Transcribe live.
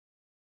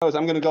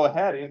I'm going to go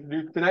ahead and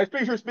introduce tonight's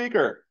featured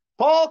speaker,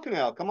 Paul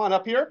Cannell. Come on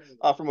up here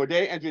from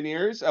O'Day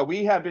Engineers.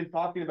 We have been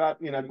talking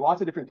about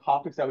lots of different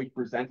topics that we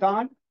present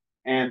on,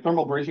 and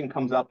thermal bridging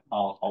comes up a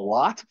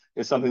lot.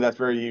 It's something that's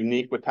very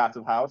unique with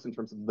Passive House in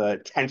terms of the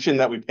attention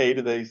that we pay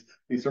to these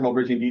thermal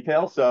bridging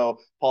details. So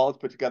Paul has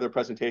put together a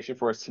presentation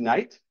for us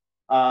tonight.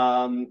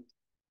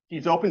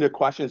 He's open to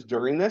questions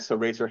during this, so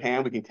raise your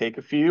hand. We can take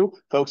a few.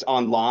 Folks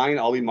online,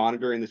 I'll be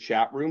monitoring the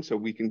chat room so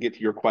we can get to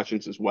your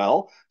questions as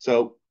well.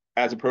 So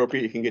as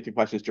appropriate, you can get to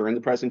questions during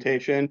the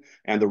presentation,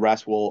 and the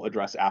rest we'll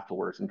address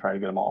afterwards and try to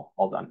get them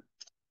all done.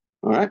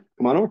 All right,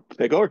 come on over,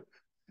 take over.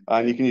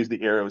 And you can use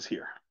the arrows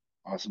here.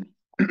 Awesome.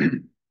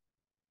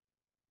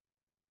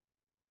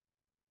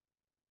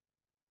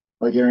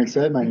 Like Aaron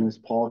said, my name is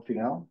Paul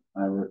Cannell.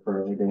 I work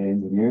for O'Day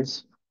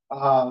Engineers.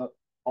 Paul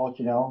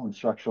Cannell, I'm a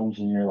structural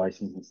engineer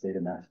licensed in the state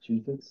of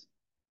Massachusetts.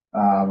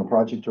 I'm a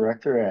project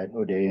director at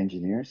O'Day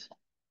Engineers.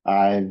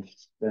 I've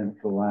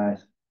spent the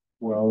last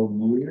 12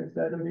 years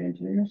at O'Day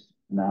Engineers,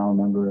 now a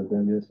member of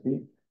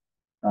WSP.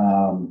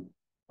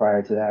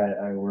 Prior to that,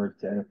 I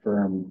worked at a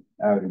firm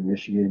out in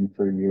Michigan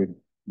for a year,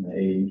 an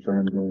AE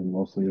firm doing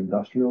mostly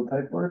industrial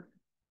type work.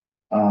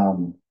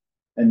 And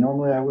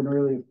normally I wouldn't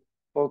really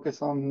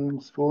focus on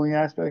the schooling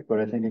aspect, but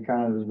I think it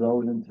kind of is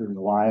relevant to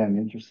why I'm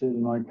interested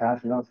in like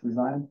passive house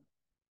design.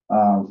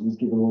 So just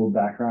give a little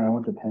background. I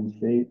went to Penn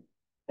State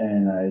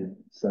and I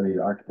studied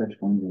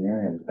architectural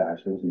engineering. I have a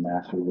bachelor's and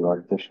master's of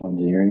architectural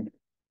engineering,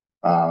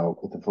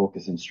 with a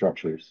focus in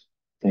structures.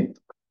 I think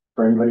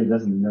for anybody who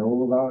doesn't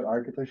know about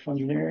architectural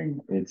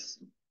engineering, it's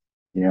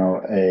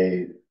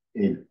a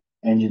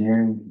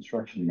engineering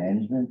construction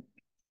management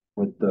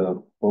with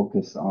the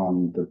focus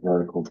on the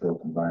vertical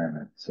built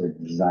environment. So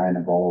design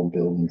of all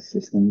building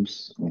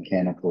systems,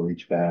 mechanical,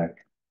 HVAC,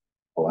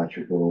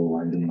 electrical,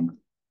 lighting,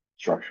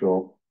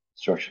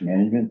 structure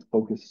management,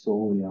 focused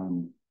solely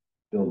on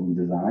building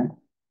design.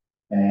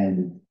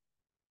 And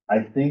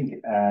I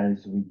think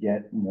as we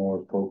get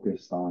more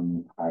focused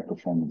on high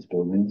performance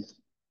buildings,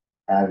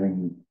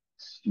 having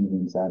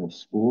students out of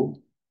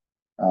school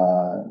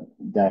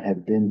that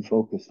have been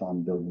focused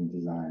on building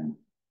design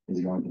is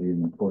going to be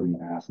an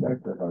important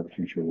aspect of our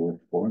future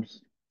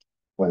workforce,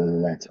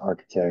 whether that's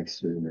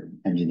architects or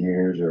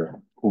engineers or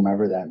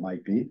whomever that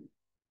might be.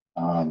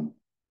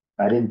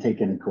 I didn't take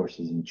any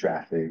courses in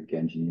traffic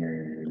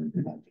engineering,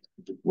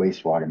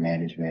 wastewater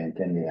management,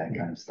 any of that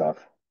kind of stuff.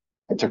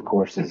 I took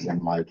courses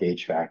in like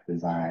HVAC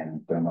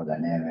design,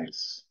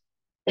 thermodynamics,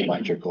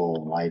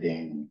 electrical,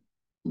 lighting,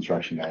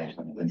 construction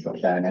management, things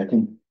like that. And I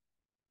think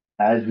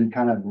as we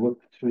kind of look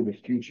to the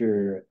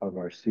future of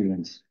our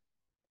students,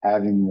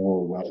 having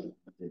more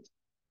well-rounded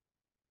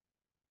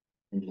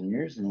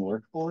engineers in the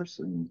workforce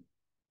and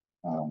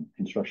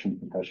construction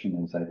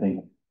professionals, I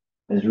think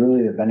is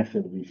really a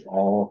benefit we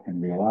all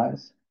can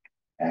realize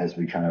as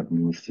we kind of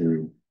move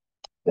through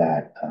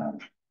that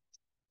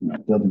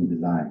building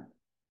design.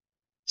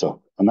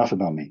 So enough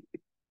about me.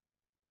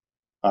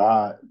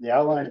 The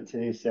outline of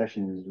today's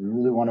session is we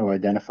really want to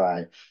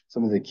identify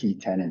some of the key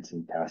tenets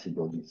in passive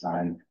building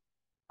design.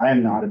 I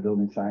am not a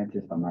building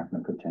scientist. I'm not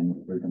going to pretend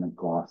we're going to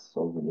gloss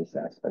over this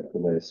aspect,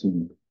 but I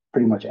assume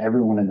pretty much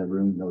everyone in the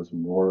room knows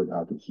more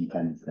about the key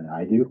tenets than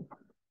I do.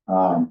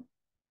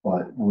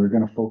 But we're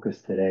going to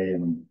focus today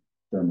on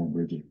thermal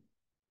bridging.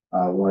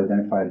 We'll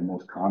identify the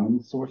most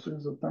common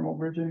sources of thermal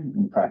bridging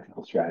and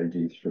practical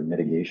strategies for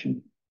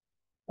mitigation.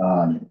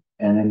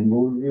 And then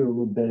we'll review a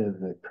little bit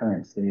of the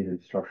current state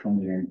of structural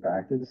engineering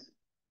practice,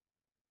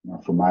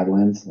 from my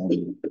lens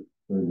and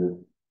for the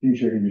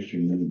future industry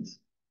needs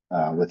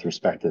with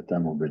respect to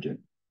thermal bridging.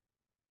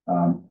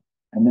 And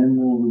then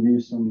we'll review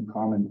some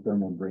common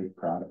thermal break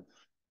products.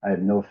 I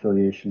have no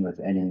affiliation with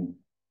any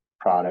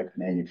product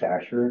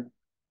manufacturer,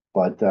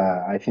 but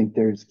I think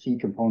there's key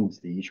components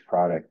to each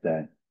product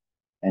that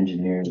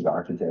engineers,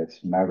 architects,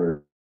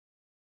 whomever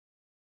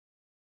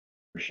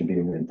should be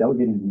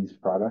delegating these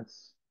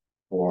products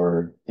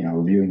or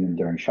reviewing them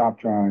during shop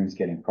drawings,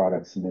 getting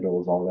product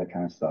submittals, all that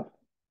kind of stuff.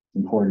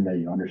 It's important that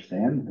you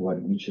understand what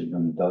each of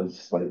them does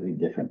slightly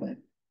differently.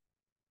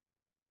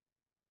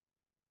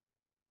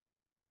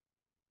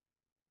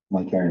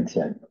 Like Aaron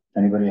said, if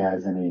anybody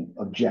has any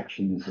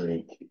objections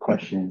or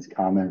questions,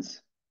 comments,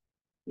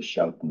 just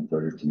shout them, throw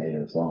your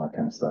tomatoes, all that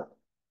kind of stuff.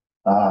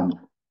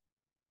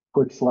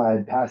 Quick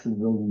slide, passive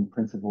building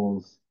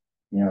principles.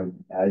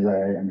 As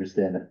I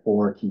understand the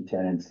four key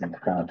tenets in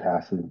kind of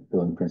passive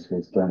building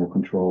principles: thermal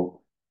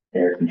control,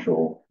 air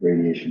control,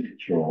 radiation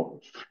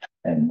control,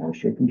 and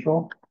moisture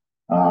control.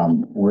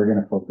 We're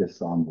going to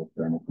focus on the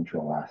thermal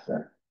control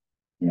aspect,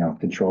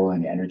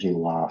 controlling energy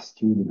loss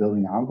to the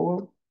building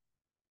envelope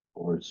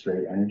or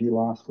straight energy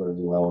loss, but as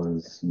well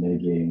as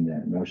mitigating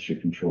that moisture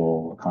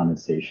control,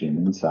 condensation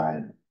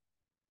inside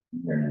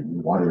your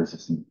water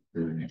resistant,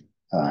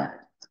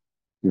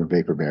 your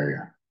vapor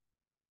barrier.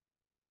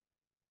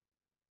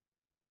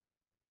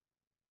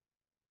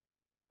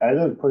 As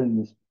I was putting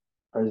this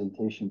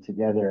presentation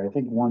together, I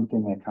think one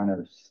thing that kind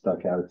of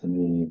stuck out to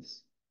me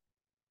is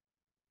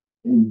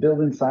in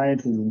building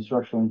sciences and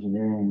structural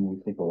engineering, we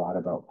think a lot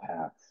about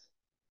paths.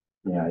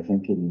 I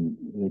think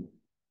the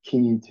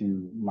key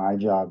to my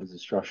job as a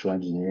structural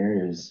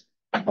engineer is,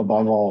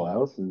 above all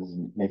else, is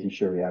making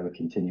sure we have a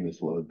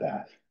continuous load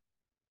path.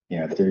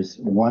 If there's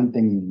one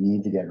thing you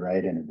need to get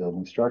right in a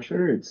building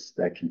structure, it's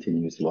that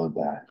continuous load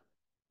path.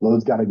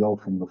 Load's got to go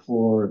from the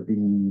floor,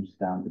 beams,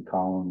 down to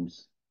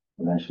columns,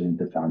 eventually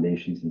into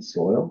foundations and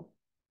soil.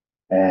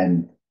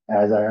 And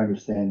as I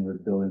understand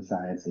with building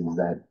science, is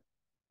that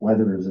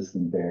weather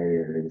resistant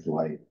barrier is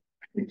like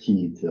the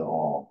key to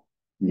all.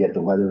 You get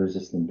the weather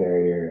resistant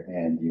barrier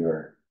and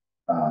your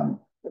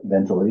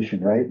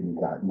ventilation right, you've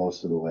got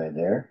most of the way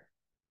there.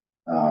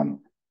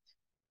 Um,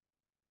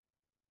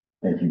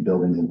 Thank you,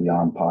 Buildings and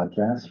Beyond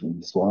podcast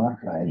from SWA.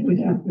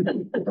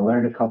 I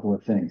learned a couple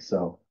of things.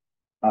 So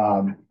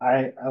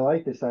I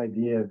like this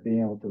idea of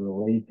being able to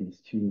relate these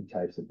two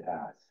types of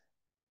paths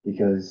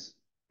because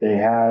they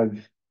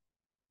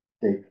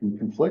can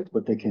conflict,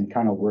 but they can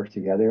kind of work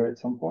together at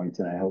some point.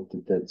 And I hope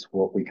that that's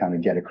what we kind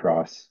of get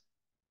across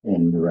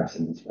in the rest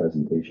of this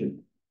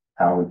presentation.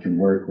 How we can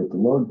work with the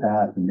load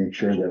path and make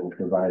sure that we're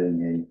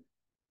providing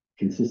a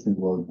consistent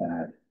load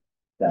path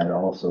that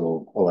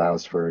also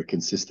allows for a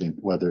consistent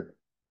weather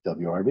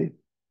WRB.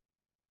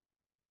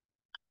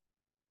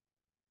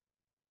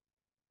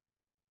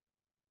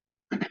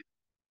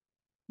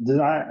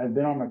 Design, I've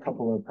been on a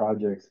couple of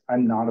projects.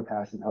 I'm not a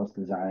passive house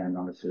designer, I'm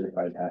not a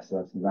certified passive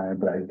house designer,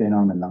 but I've been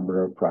on a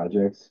number of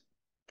projects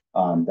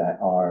that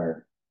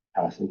are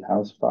passive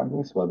house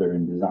projects, whether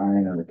in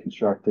design or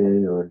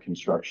constructed or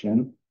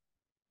construction.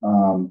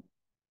 Um,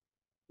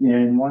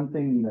 and one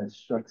thing that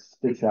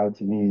sticks out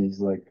to me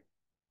is like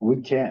we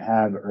can't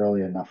have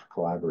early enough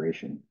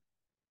collaboration.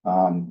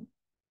 Um,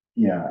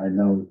 I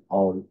know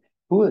all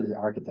who is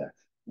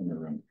architects in the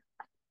room.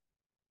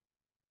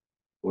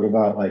 What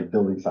about like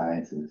building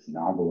sciences,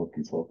 novel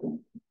consulting?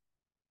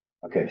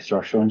 Okay,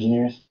 structural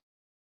engineers.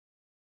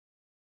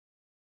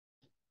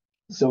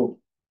 So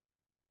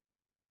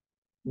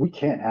we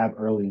can't have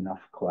early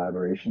enough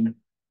collaboration,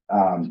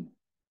 um,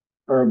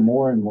 or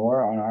more and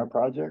more on our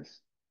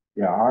projects.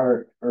 Yeah,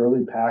 our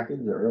early package,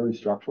 the early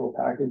structural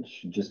package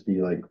should just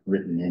be like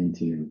written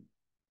into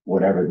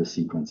whatever the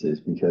sequence is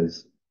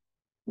because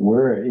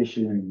we're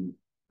issuing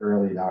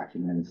early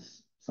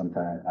documents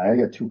sometimes. I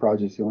got two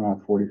projects going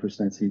on, 40%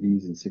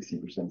 CDs and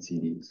 60%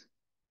 CDs.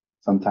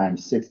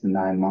 Sometimes 6 to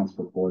 9 months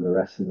before the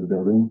rest of the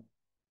building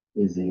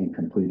is being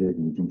completed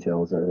and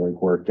details are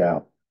like worked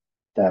out.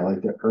 That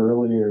like the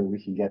earlier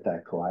we can get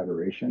that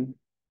collaboration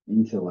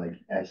into like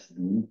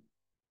SD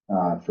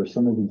for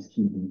some of these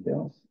key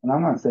details. And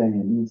I'm not saying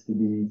it needs to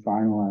be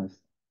finalized.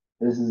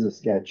 This is a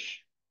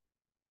sketch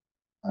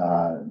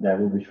that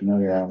will be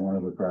familiar on one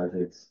of the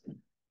projects.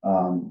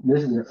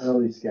 This is an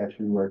early sketch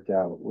we worked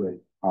out with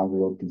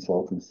envelope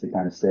consultants to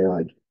kind of say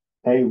like,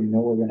 hey, we know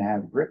we're going to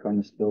have brick on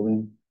this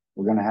building.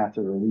 We're going to have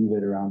to relieve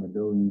it around the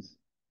buildings.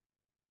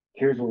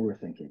 Here's what we're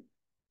thinking.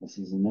 This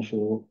is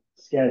initial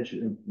sketch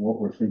of what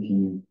we're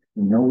thinking.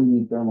 We know we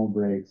need thermal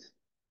breaks.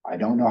 I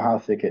don't know how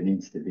thick it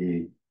needs to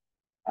be.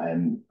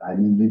 And I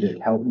need you to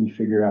help me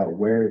figure out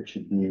where it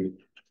should be.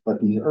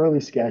 But these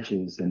early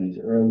sketches and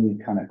these early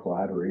kind of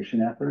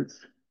collaboration efforts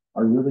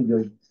are really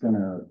going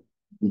to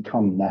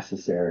become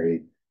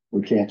necessary.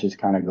 We can't just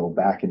kind of go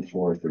back and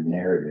forth with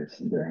narratives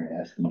during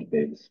estimate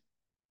phase.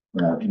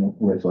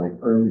 With like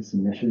early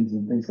submissions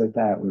and things like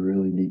that, we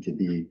really need to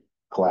be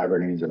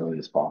collaborating as early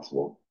as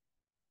possible.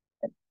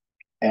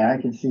 And I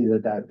can see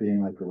that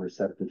being like a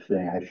receptive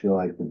thing. I feel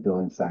like the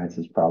building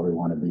sciences probably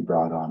want to be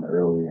brought on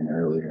earlier and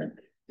earlier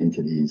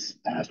into these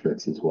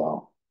aspects as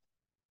well.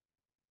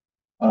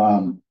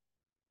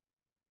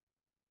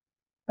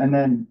 And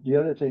then the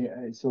other thing,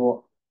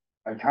 so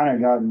I kind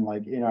of gotten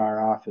like in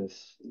our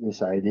office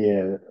this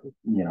idea,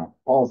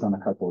 Paul's on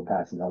a couple of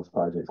passive house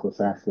projects.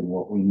 Let's ask him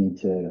what we need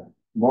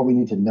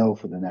to know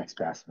for the next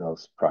passive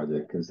house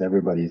project because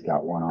everybody's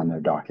got one on their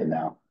docket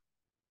now.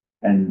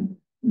 And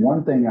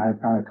one thing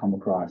I've kind of come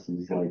across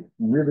is like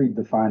really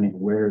defining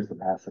where's the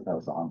passive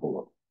house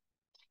envelope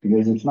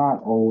because it's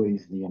not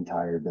always the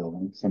entire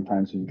building.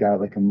 Sometimes we've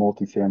got like a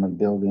multifamily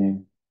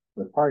building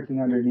with parking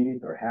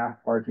underneath or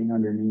half parking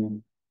underneath.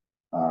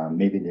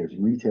 Maybe there's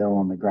retail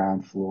on the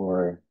ground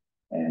floor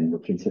and we're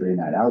considering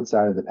that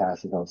outside of the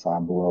passive house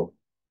envelope.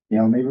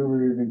 Maybe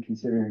we're even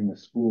considering a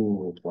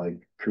school with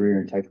like career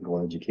and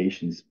technical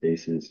education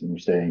spaces and we're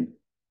saying,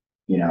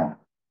 you know,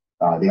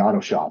 the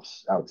auto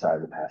shops outside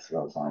of the passive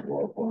house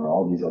envelope or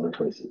all these other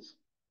places.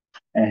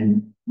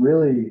 And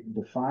really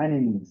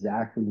defining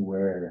exactly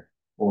where,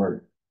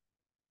 or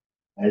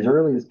as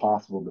early as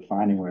possible,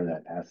 defining where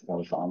that passive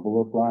house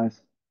envelope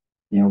lies.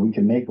 We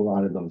can make a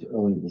lot of those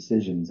early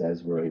decisions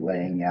as we're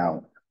laying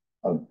out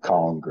a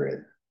column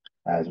grid,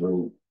 as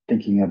we're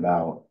thinking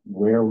about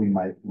where we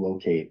might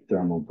locate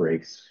thermal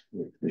breaks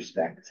with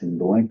respect to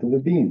the length of the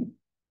beam,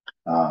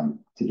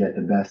 to get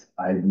the best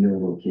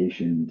ideal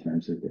location in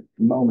terms of the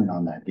moment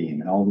on that beam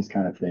and all these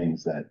kind of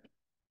things that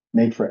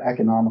make for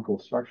economical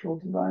structural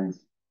designs.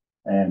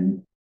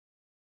 And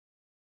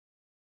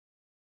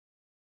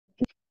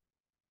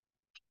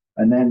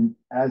then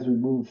as we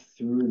move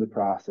through the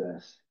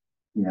process,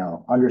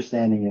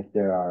 understanding if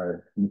there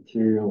are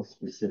material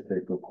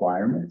specific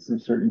requirements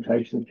of certain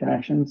types of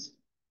connections.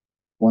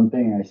 One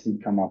thing I see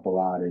come up a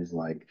lot is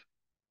like,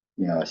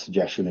 a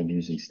suggestion of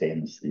using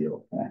stainless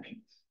steel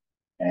connections.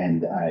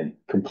 And I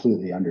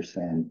completely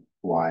understand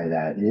why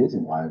that is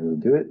and why we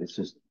would do it. It's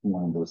just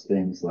one of those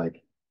things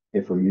like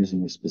if we're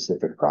using a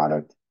specific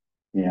product,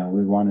 we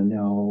want to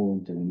know,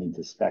 do we need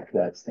to spec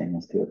that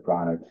stainless steel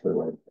product for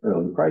like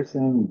early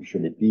pricing?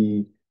 Can it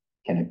be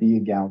a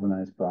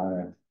galvanized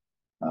product?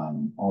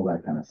 All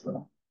that kind of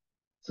stuff.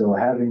 So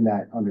having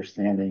that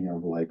understanding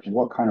of like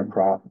what kind of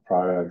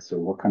products or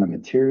what kind of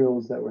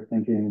materials that we're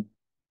thinking,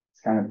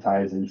 it kind of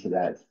ties into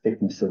that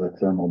thickness of a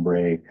thermal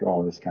break,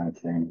 all this kind of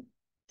thing.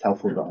 It's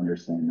helpful to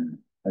understand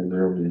as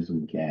early as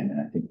we can.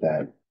 And I think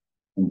that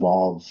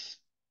involves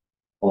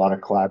a lot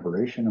of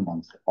collaboration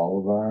amongst all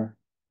of our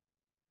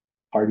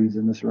parties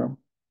in this room.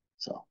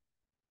 So,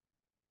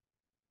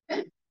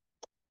 all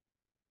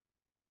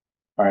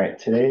right,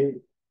 today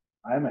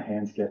I'm a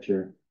hand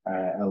sketcher.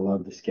 I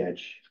love to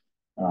sketch.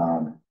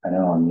 I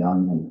know I'm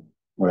young and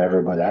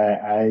whatever, but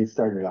I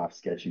started off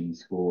sketching in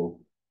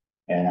school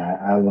and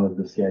I love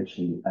the sketch.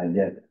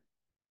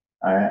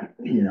 I,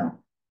 you know,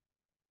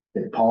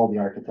 get Paul the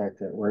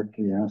architect at work,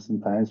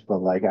 sometimes,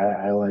 but like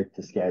I like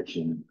to sketch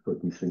and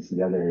put these things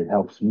together. It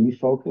helps me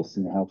focus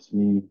and it helps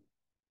me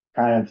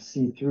kind of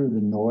see through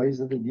the noise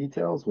of the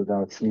details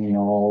without seeing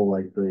all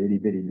like the itty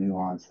bitty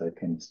nuance that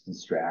can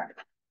distract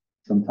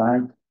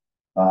sometimes.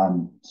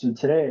 So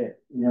today,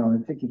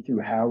 in thinking through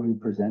how we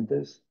present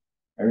this,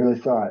 I really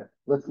thought,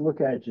 let's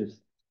look at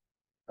just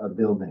a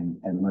building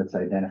and let's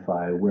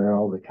identify where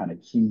all the kind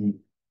of key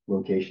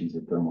locations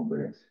of thermal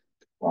breaks.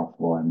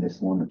 Possible I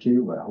missed one or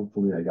two, but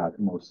hopefully I got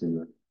most of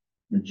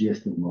the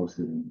gist of most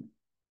of them.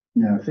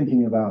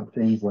 Thinking about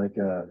things like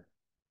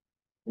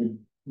it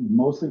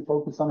mostly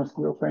focused on a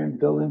steel frame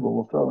building, but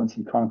we'll throw in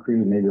some concrete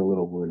and maybe a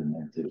little wood in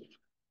there too.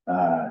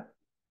 Uh,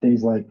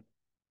 Things like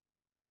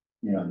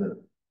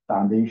the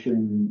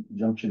foundation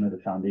junction of the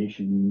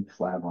foundation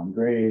slab on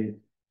grade,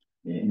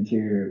 the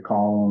interior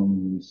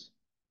columns,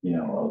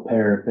 a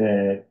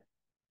parapet,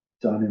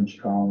 sun-inch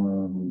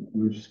column,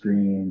 roof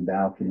screen,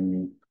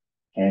 balcony,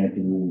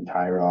 canopy,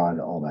 tie rod,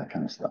 all that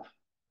kind of stuff.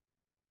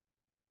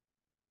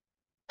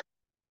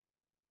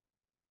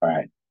 All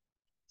right,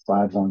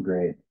 slabs on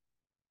grade.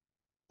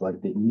 It's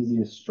like the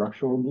easiest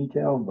structural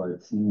detail, but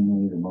it's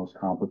seemingly the most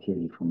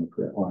complicated from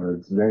or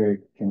it's very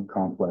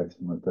complex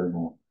from a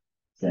thermal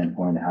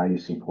standpoint, how you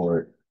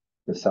support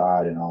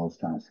facade and all this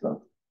kind of stuff.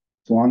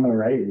 So on the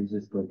right is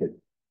just look at,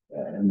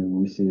 I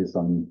mean, we see this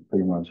on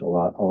pretty much a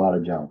lot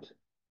of jobs.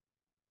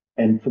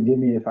 And forgive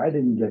me if I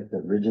didn't get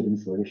the rigid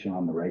insulation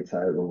on the right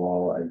side of the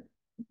wall. I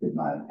did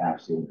my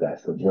absolute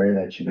best of where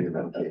that should be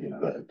located.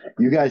 But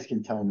you guys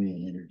can tell me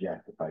and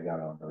interject if I got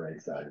it on the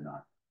right side or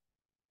not.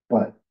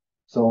 But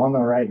so on the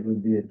right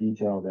would be a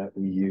detail that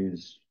we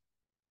use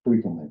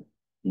frequently.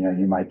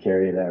 You might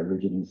carry that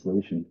rigid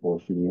insulation 4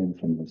 feet in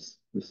from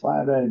the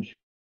slab edge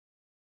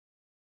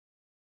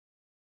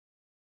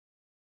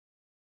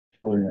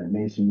or that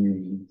masonry.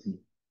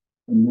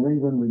 In New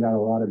England, we got a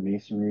lot of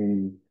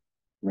masonry,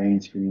 rain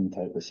screen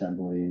type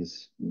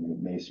assemblies,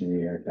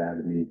 masonry, air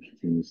cavity,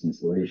 continuous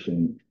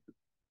insulation.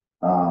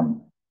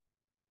 Um,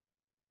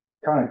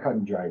 Kind of cut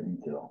and dry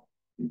detail.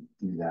 We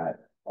do that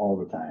all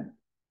the time.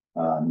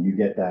 You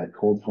get that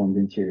cold formed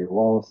interior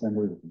wall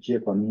assembly with the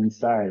gyp on the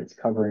inside. It's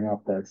covering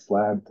up that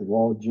slab to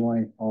wall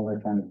joint, all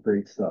that kind of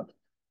great stuff.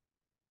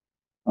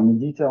 On the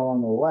detail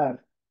on the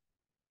left,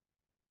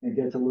 it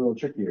gets a little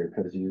trickier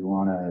because you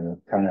want to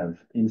kind of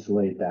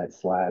insulate that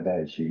slab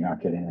edge. So you're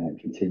not getting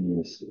a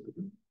continuous,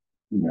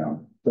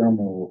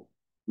 thermal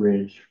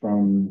ridge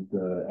from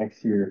the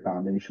exterior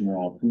foundation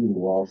wall through the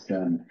wall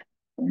stem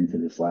into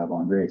the slab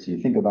on grade. So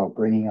you think about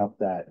bringing up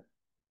that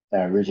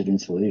rigid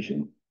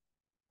insulation.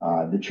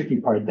 The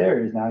tricky part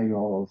there is now you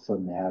all of a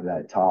sudden have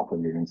that top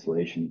of your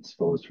insulation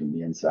exposed from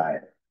the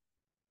inside.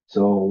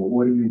 So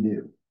what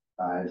do?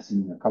 I've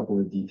seen a couple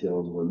of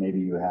details where maybe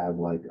you have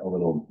like a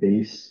little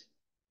base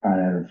kind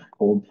of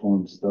cold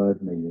form stud,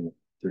 maybe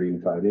 3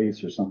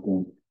 5/8 or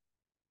something,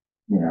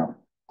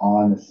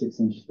 on a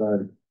 6-inch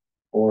stud,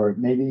 or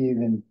maybe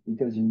even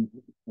because you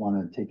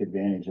want to take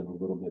advantage of a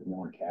little bit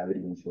more cavity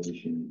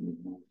insulation, you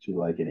move to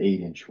like an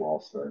 8-inch wall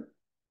stud.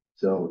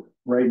 So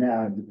right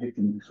now I'm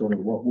depicting sort of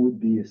what would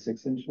be a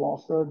 6-inch wall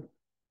stud,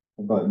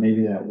 but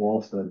maybe that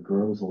wall stud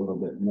grows a little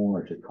bit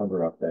more to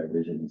cover up that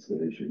rigid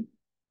insulation.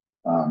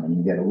 And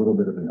you get a little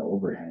bit of an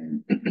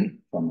overhang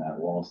from that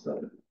wall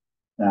stud.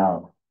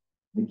 Now,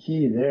 the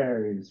key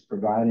there is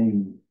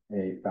providing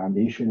a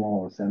foundation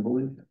wall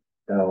assembly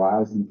that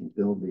allows you to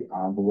build the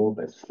envelope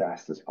as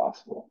fast as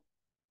possible.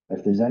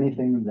 If there's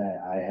anything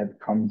that I have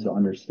come to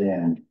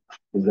understand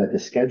is that the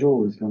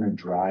schedule is going to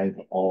drive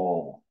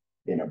all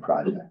in a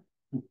project,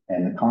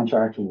 and the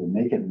contractor will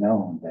make it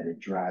known that it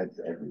drives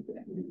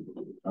everything.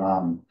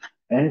 And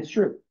it's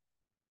true.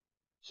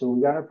 So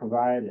we got to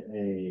provide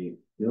a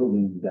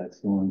building that's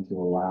going to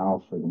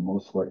allow for the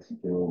most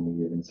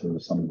flexibility in sort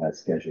of some of that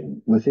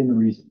scheduling within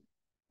reason,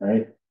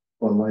 right?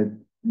 But like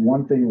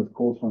one thing with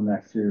cold formed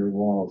exterior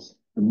walls,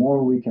 the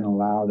more we can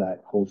allow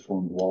that cold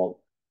formed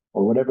wall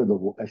or whatever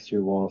the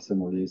exterior wall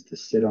assembly is to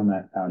sit on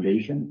that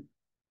foundation,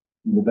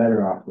 the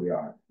better off we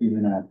are,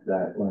 even at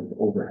that like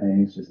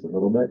overhangs just a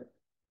little bit.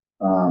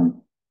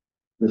 Um,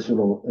 this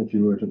little, if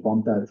you were to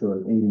bump that to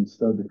an 8-inch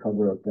stud to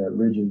cover up that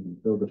ridge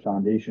and build a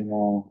foundation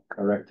wall,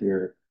 erect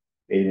your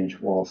 8-inch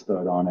wall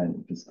stud on it,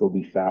 it can still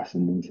be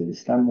fastened into the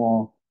stem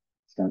wall.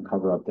 It's going to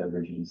cover up that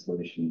rigid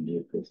insulation and be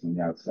it facing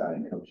the outside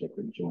and covers up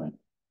the joint.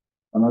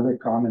 Another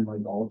common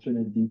like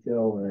alternate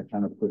detail where I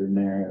kind of put in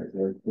there as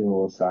a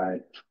little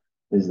aside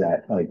is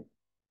that like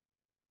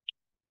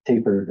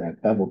taper,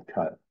 that beveled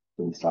cut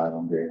to the side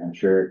on grade. I'm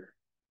sure you've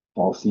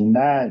all seen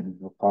that and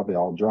you've probably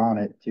all drawn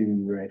it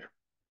too, right?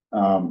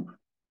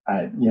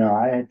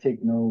 I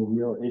take no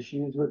real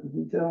issues with the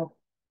detail.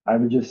 I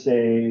would just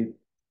say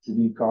to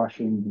be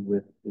cautioned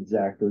with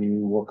exactly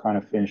what kind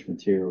of finished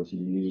materials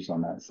you use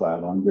on that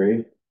slab on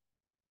grade.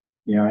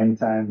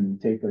 Anytime you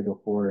take like a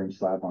 4-inch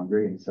slab on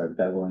grade and start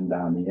beveling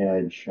down the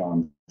edge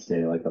on,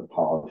 say, like a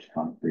polished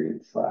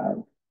concrete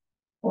slab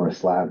or a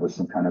slab with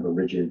some kind of a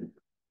rigid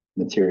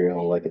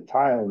material like a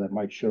tile that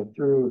might show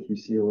through if you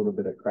see a little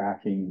bit of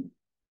cracking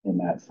in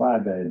that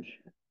slab edge,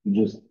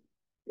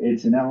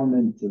 it's an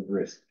element of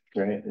risk,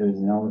 right? There's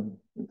an element,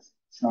 it's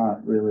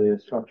not really a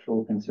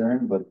structural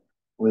concern, but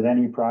with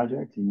any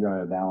project, you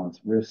gotta balance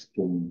risk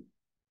and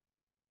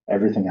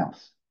everything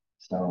else.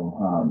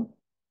 So,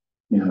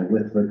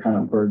 with the kind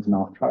of bird's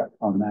mouth cut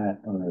on that,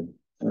 or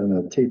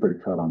a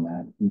tapered cut on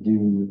that, you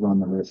do run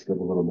the risk of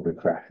a little bit of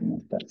cracking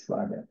at that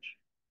slab edge,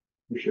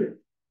 for sure.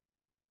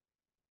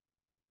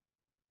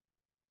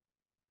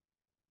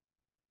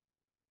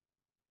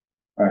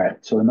 All right,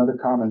 so another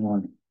common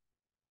one,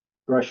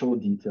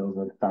 threshold details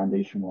of the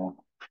foundation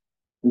wall.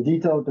 The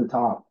detail at the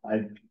top,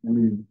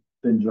 we've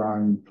been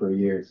drawing for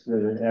years,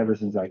 ever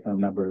since I can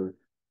remember.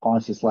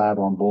 Constant slab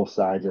on both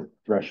sides of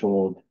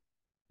threshold,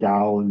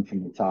 doweling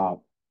from the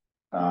top.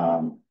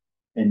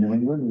 In New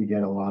England, we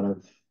get a lot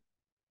of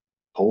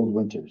cold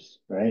winters,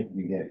 right?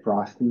 We get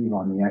frosty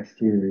on the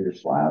exterior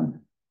slab,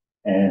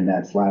 and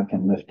that slab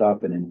can lift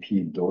up and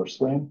impede door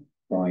swing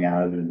going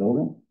out of the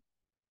building.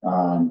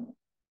 Um,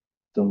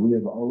 so we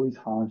have always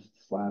haunched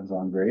slabs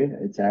on grade.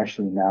 It's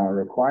actually now a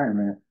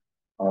requirement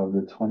of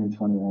the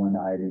 2021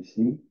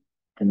 IDC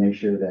to make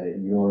sure that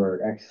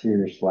your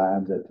exterior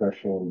slabs at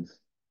thresholds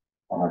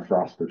are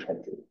frost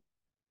protected.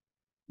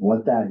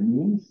 What that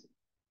means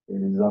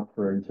is up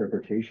for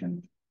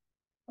interpretation.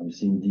 I've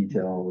seen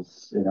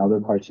details in other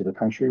parts of the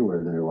country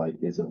where there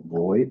like is a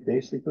void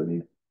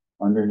basically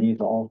underneath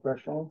all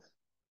thresholds.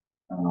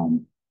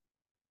 Um,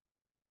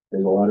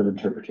 there's a lot of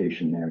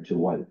interpretation there to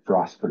what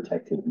frost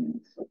protected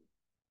means.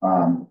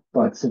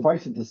 But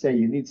suffice it to say,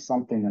 you need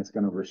something that's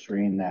going to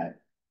restrain that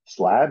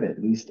slab,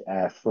 at least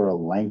for a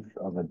length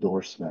of a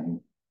door swing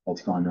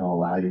that's going to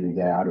allow you to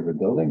get out of a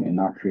building and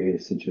not create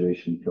a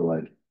situation for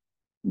like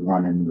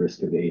running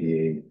risk of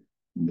ADA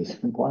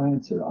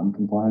miscompliance or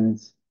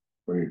uncompliance,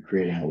 where you're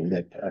creating a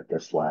lip at the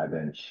slab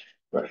edge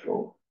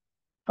threshold.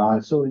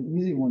 So an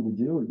easy one to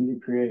do would be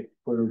to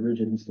put a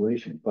rigid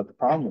insulation. But the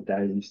problem with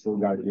that is you still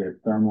got your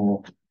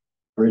thermal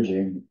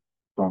bridging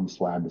from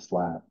slab to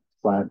slab,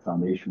 slab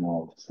foundation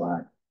wall to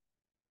slab.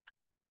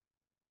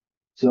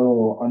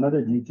 So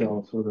another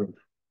detail sort of,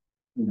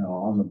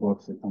 on the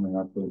books that coming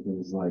up with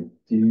is like,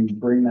 do you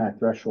bring that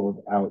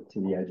threshold out to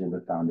the edge of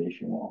the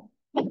foundation wall?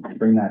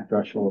 Bring that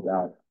threshold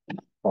out as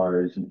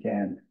far as you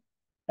can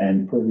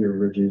and put your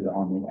rigid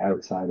on the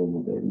outside of the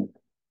building.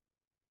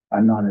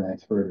 I'm not an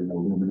expert in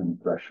aluminum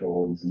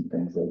thresholds and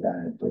things like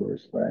that at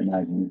doors, but I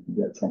imagine you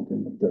can get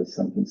something that does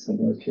something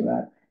similar to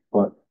that.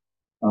 But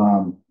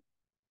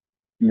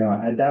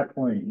at that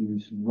point, you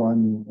just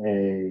run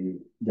a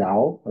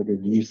dowel, like a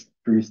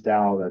grease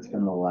dowel that's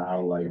going to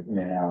allow like in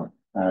and out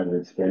of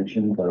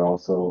expansion, but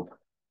also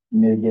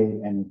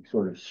mitigate any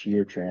sort of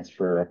shear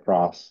transfer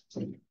across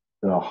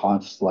the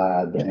haunch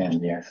slab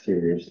and the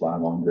exterior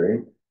slab on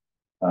grade.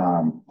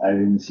 I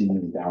didn't see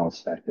any dowels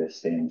spec as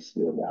stainless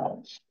steel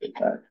dowels.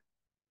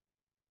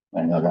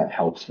 I know that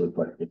helps with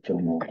like the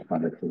thermal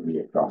conductivity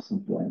across the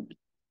joint.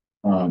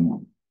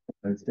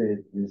 I'd say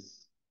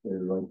this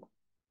is like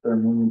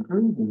thermally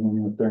improved and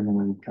then a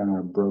thermally kind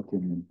of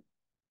broken,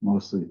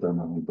 mostly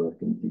thermally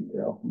broken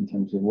detail in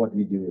terms of what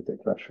you do with the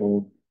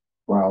threshold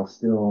while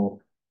still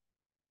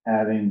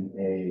having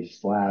a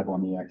slab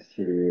on the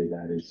exterior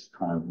that is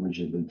kind of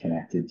rigidly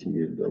connected to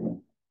your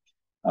building.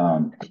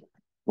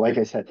 Like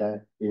I said,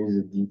 that is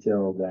a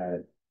detail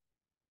that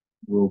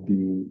will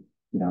be,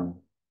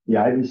 the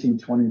IBC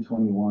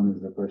 2021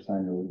 is the first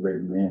time it was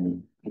written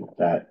in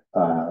that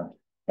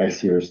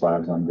exterior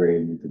slabs on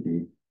grade need to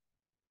be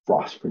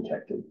frost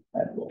protected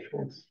at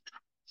thresholds.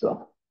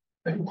 So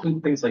That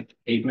include things like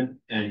pavement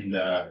and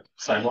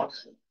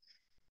sidewalks.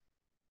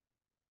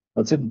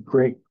 that's a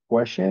great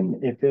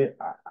question.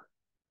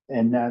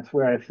 And that's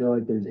where I feel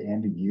like there's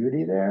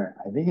ambiguity there.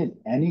 I think it's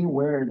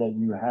anywhere that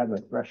you have a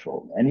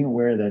threshold,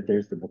 anywhere that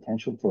there's the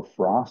potential for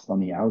frost on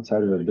the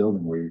outside of a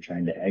building where you're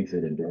trying to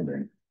exit a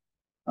building.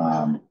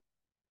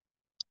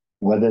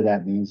 Whether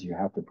that means you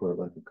have to put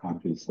like a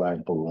concrete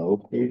slab below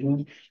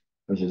pavement,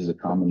 which is a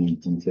common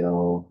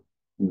detail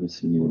you would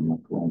see in like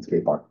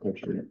landscape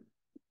architecture.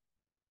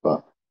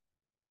 But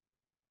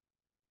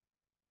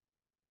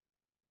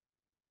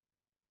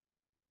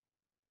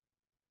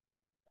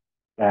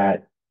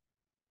that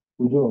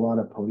we do a lot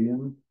of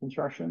podium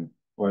construction,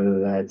 whether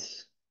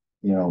that's,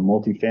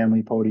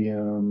 multifamily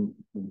podium.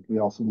 We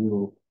also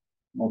do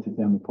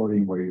multifamily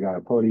podium where you got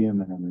a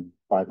podium and then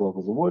 5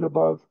 levels of wood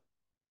above,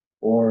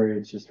 or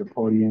it's just a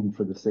podium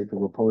for the sake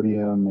of a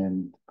podium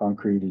and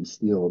concrete and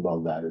steel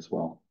above that as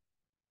well.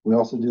 We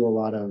also do a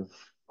lot of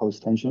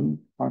post-tension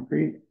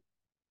concrete.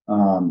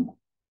 Um,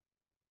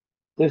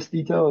 this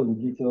detail is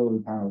a detail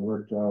we kind of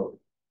worked out,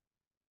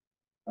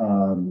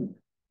 um,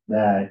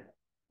 that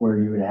where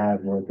you would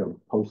have like a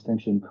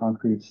post-tension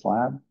concrete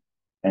slab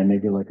and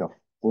maybe like a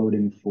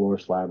floating floor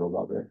slab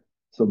above it.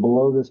 So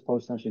below this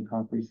post-tension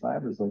concrete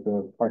slab is like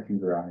a parking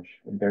garage,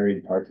 a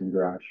buried parking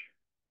garage.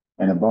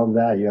 And above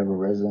that, you have a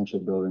residential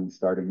building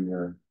starting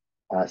your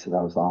passive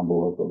house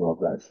envelope above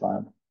that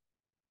slab.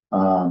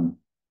 Um,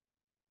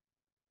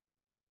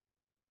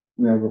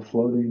 we have a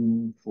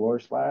floating floor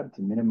slab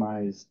to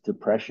minimize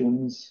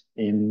depressions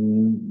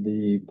in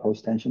the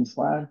post-tension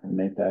slab and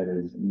make that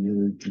as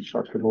easily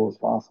constructible as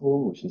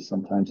possible, which is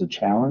sometimes a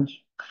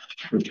challenge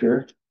for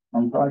sure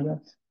on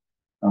projects.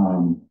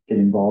 It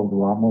involved a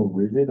lot more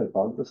rivet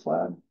above the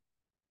slab,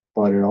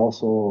 but it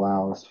also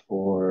allows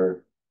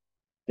for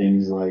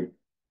things like,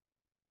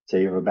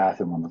 say you have a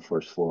bathroom on the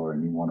first floor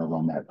and you want to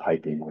run that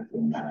piping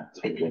within that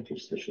sort of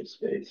interstitial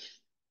space.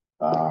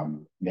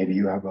 Maybe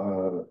you have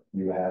a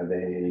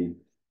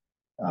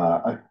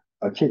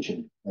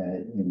kitchen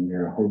in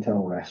your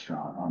hotel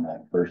restaurant on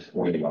that first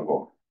floor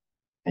level,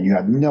 and you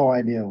have no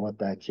idea what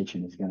that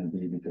kitchen is going to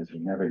be because we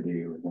never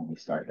do when we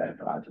start that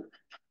project.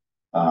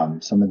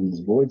 Some of these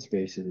void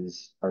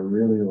spaces are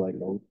really like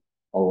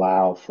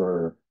allow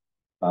for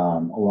a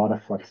lot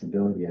of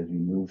flexibility as we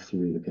move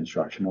through the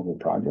construction of the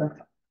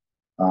project.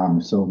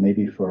 So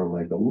maybe for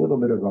like a little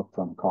bit of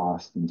upfront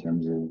cost in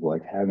terms of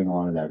like having a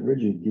lot of that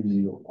rigid gives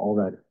you all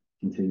that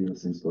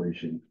continuous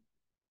installation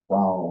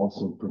while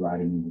also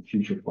providing the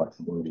future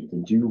flexibility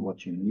to do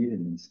what you need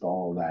and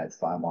install that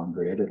slab on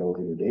grade at a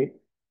later date.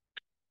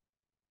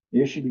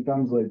 The issue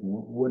becomes like,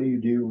 what do you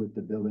do with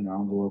the building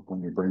envelope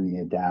when you're bringing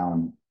it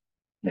down?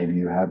 Maybe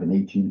you have an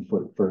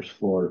 18-foot first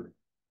floor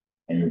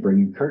and you're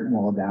bringing curtain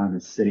wall down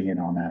and sitting it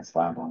on that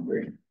slab on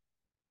grade.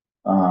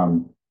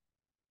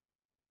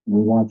 We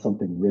want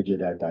something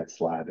rigid at that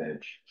slab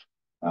edge.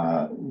 We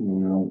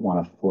don't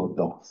want to float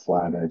the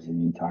slab edge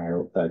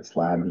that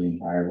slab the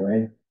entire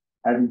way.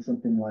 Having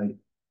something like,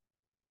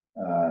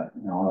 an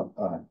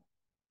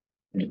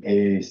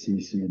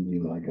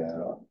AACCMU, like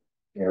a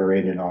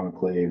aerated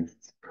enclave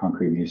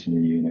concrete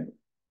masonry unit.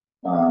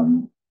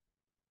 Um,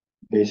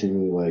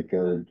 Basically like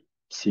a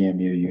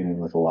CMU unit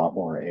with a lot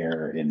more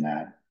air in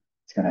that.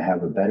 It's going to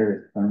have a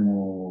better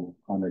thermal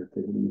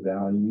conductivity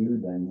value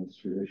than this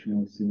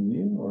traditional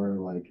CMU, or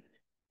like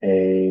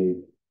a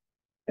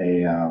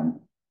a um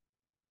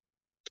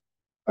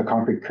a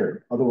concrete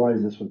curb.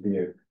 Otherwise, this would be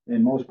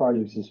in most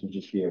projects, this would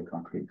just be a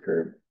concrete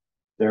curb.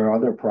 There are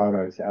other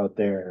products out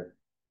there.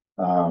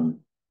 Um,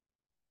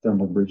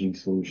 Thermal Bridging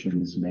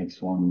Solutions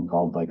makes one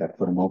called like a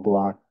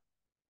thermoblock,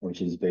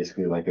 which is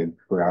basically like a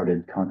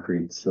grouted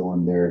concrete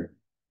cylinder,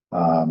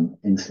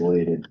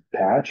 insulated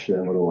patch that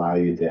would allow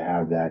you to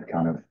have that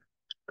kind of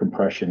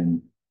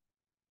compression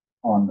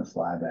on the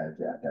slab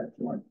edge at that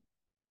point.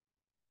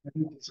 Have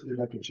you considered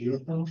like a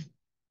geothermal?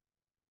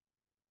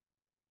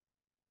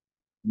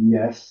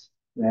 Yes,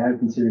 they have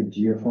considered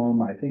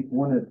geofoam. I think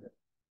one of,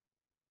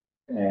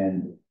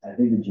 and I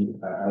think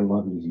I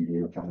love using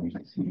geofoam.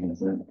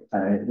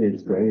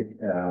 It's great.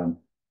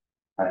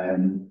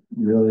 I'm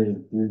really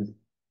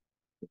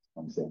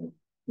I'm saying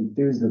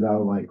enthused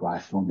about like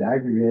glass foamed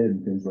aggregate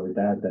and things like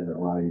that that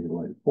allow you to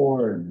like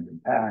pour and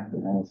compact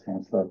and all this kind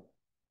of stuff.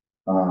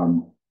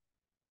 Um,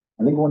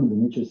 I think one of the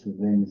interesting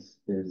things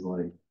is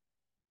like,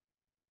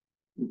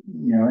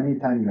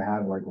 anytime you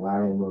have like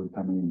lateral load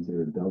coming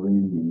into a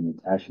building and you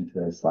attach it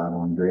to that slab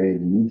on grade,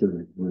 you need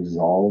to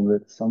resolve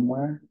it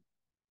somewhere.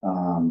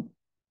 Um,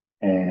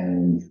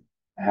 and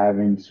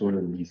having sort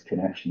of these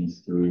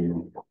connections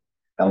through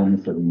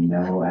elements that we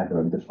know have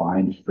a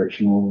defined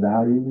frictional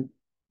value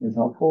is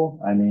helpful.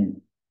 I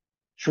mean,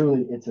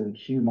 truly, it's a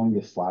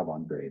humongous slab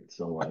on grade,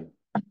 so like,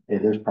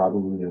 there's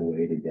probably a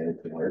way to get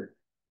it to work.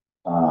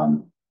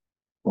 Um,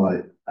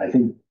 but I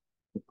think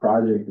the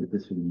project that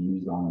this was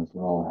used on as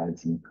well had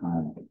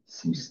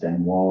some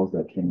stem walls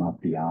that came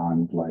up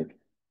beyond like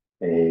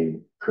a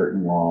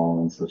curtain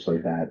wall and such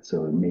like that.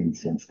 So it made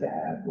sense to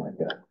have like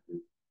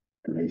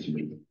a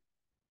masonry.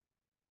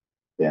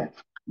 Yeah,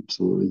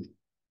 absolutely.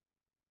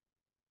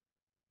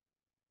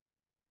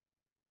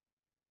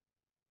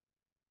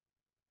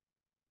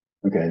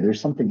 Okay, there's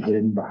something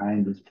hidden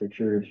behind this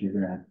picture. If you're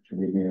gonna have to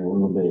forgive me a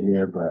little bit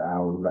here, but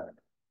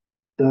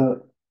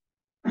the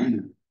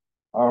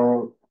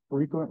our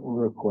frequent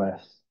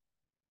request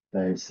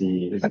that I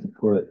see is to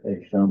put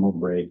a thermal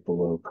break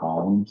below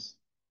columns.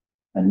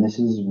 And this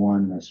is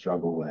one I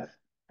struggle with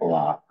a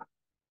lot.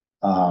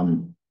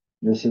 Um,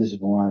 this is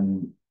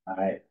one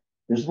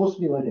there's supposed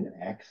to be like an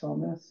X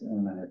on this,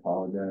 and I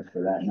apologize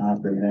for that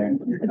not being there.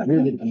 It's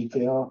really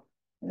detail,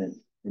 and it's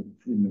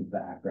in the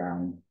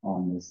background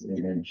on this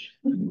image.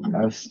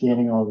 I was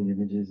scanning all the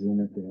images in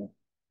it there.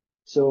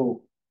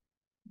 So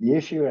the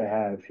issue I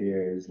have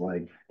here is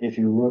like, if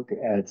you look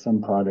at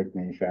some product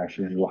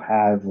manufacturers will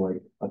have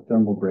like a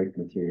thermal break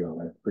material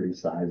that's pretty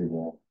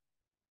sizable.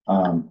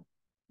 Um,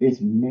 it's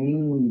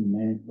mainly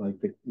meant like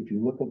if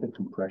you look at the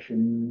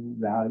compression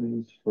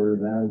values for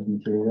that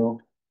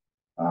material,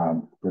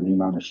 for the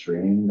amount of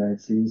strain that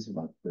it sees,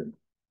 like the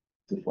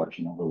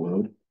deflection of the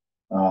load,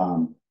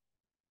 um,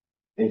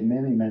 it's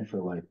mainly meant for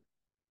like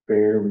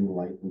fairly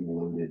lightly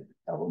loaded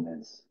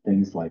elements,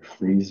 things like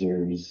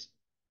freezers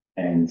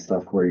and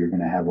stuff where you're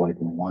going to have like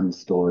one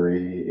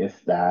story,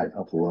 if that,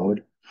 of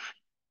load.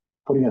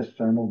 Putting a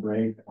thermal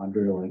break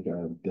under like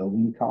a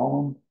building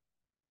column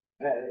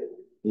uh,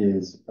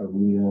 is a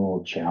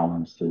real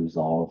challenge to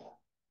resolve.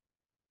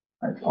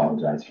 I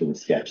apologize for the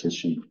sketch. This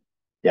should,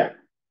 yeah,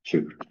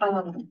 shoot.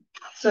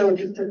 So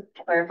just to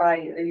clarify,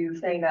 are you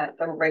saying that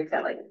thermal breaks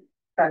at like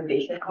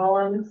foundation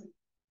columns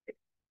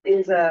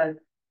is a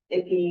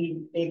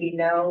iffy, maybe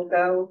no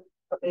go,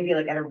 but maybe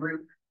like at a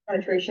roof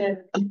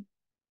penetration?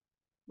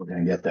 We're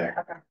gonna get there.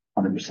 Okay.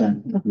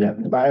 100%. Yeah,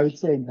 but I would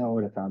say no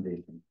at a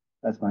foundation.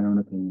 That's my own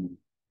opinion.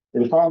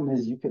 The problem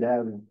is you could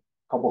have a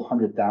couple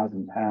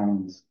 100,000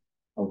 pounds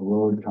of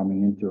load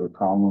coming into a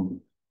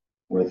column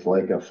with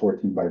like a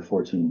 14 by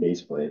 14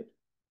 base plate.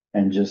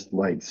 And just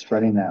like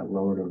spreading that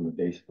load over the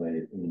base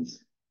plate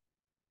is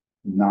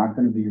not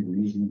going to be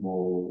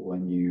reasonable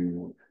when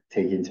you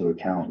take into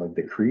account like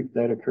the creep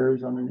that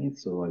occurs underneath.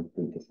 So like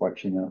the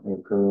deflection that will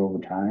occur over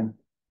time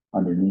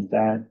underneath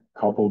that,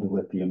 coupled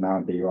with the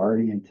amount that you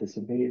already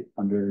anticipate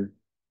under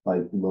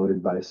like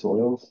loaded by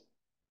soils.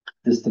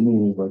 This to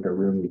me is like a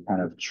really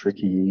kind of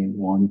tricky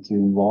one to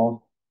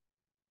involve,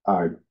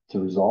 to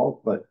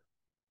resolve. But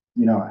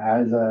you know,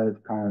 as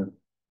I've kind of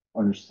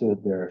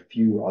understood, there are a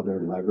few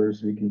other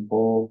levers we can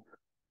pull,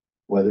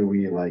 whether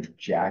we like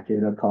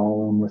jacket a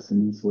column with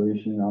some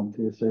insulation up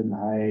to a certain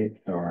height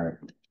or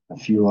a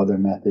few other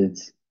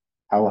methods.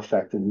 How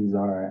effective these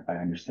are, I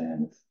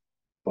understand,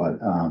 but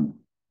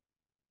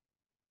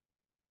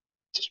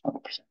just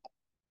 1%.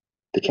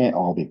 They can't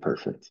all be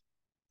perfect.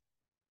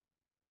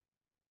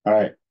 All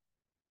right,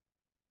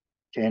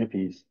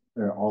 canopies,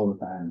 they're all the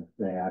time.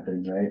 They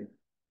happen, right?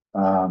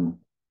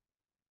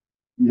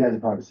 You guys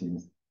have probably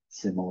seen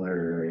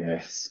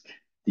similar-esque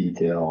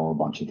detail a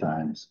bunch of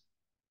times.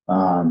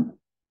 Um,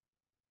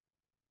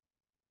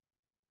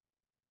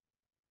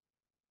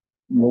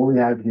 what we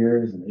have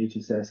here is an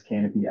HSS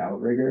canopy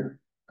outrigger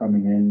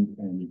coming in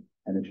and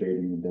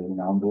penetrating the building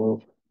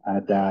envelope.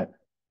 At that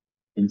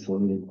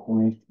insulated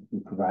point, we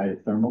provide a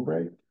thermal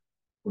break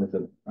with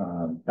a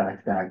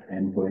back-to-back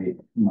end plate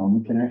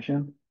moment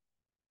connection.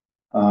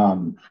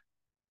 And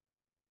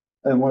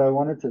what I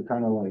wanted to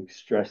kind of like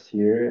stress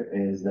here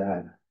is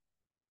that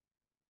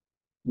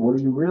what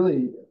you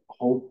really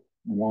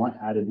want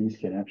out of these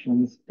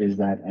connections is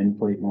that end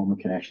plate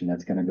moment connection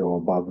that's going to go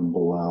above and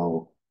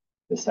below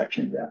the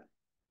section depth.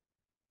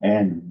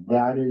 And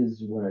that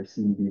is what I've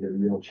seen be the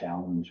real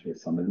challenge with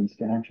some of these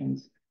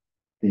connections,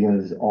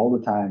 because all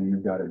the time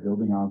you've got a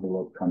building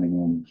envelope coming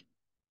in,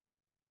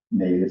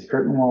 maybe it's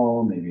curtain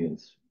wall, maybe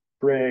it's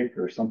brick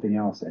or something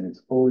else, and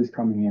it's always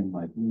coming in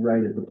like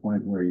right at the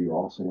point where you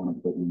also want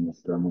to put in this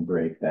thermal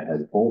break that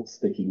has bolts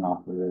sticking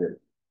off of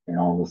it and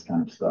all this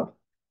kind of stuff.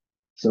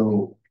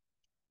 So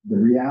the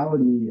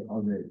reality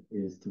of it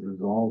is to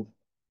resolve,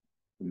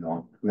 we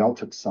all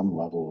took some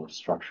level of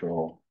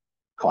structural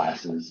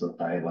classes. So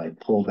if I like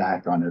pull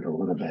back on it a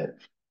little bit,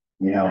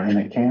 you know, in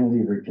a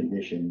cantilever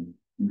condition,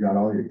 you've got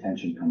all your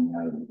tension coming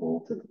out of the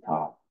bolt at the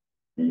top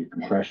and your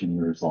compression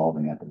you're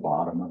resolving at the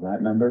bottom of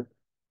that member.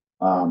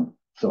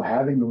 So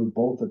having those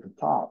bolts at the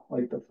top,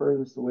 like the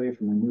furthest away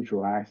from the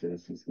neutral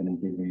axis, is going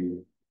to give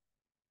you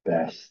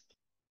best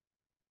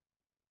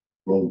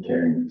load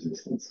carrying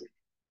resistance.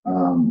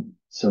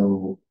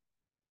 So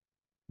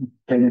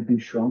can it be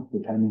shrunk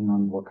depending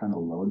on what kind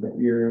of load that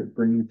you're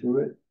bringing through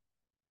it?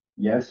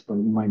 Yes, but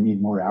you might need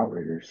more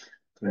outriggers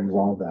to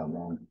resolve that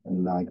load.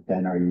 And like,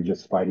 then are you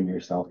just fighting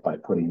yourself by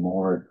putting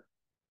more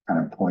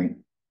kind of point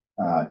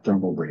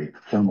thermal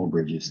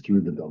bridges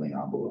through the building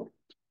envelope?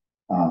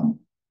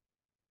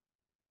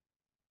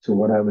 So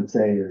what I would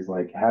say is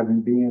like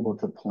being able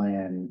to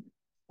plan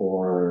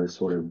for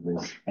sort of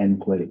this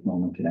end plate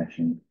moment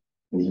connection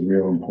is a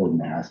real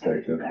important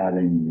aspect of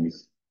having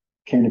these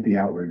canopy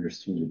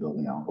outriggers through the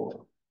building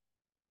envelope.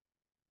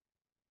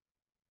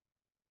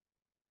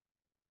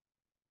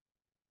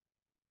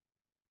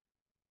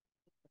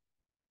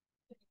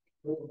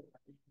 You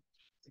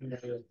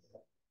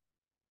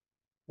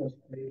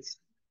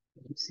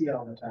see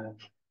all the time,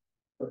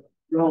 but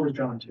you're always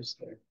drawn to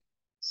scale.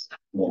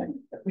 Yeah.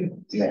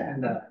 Yeah.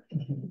 And,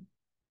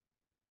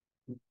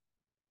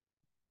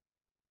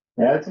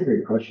 Yeah, that's a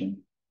great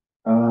question.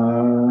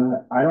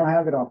 I don't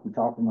have it off the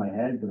top of my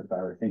head, but if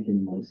I were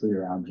thinking mostly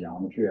around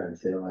geometry, I'd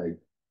say like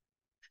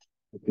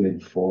a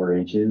good 4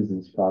 inches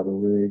is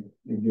probably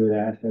a good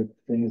aspect of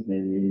things.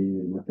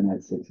 Maybe looking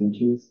at 6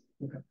 inches,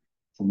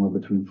 somewhere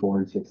between 4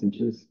 and 6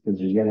 inches, because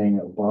you're getting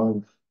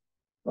above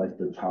like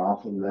the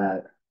top of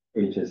that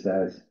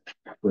HSS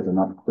with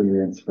enough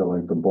clearance for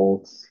like the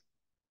bolts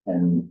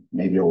and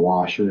maybe a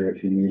washer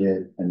if you need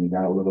it, and you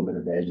got a little bit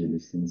of edge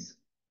distance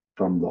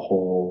from the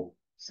whole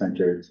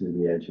center to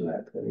the edge of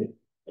that plate.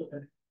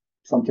 Okay.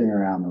 Something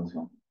around those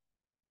ones.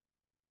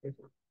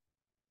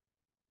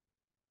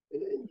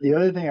 The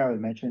other thing I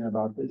would mention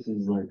about this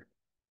is like,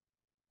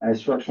 as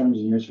structural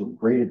engineers, we're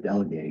great at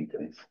delegating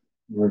things.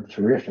 We're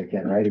terrific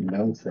at writing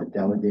notes that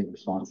delegate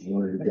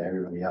responsibility to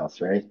everybody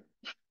else, right?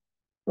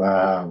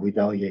 We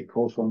delegate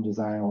cold form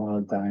design a lot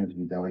of times.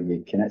 We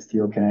delegate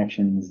steel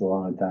connections a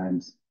lot of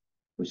times,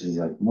 which is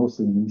like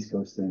mostly an East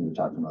Coast thing. We were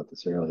talking about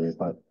this earlier,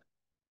 but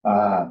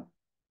uh,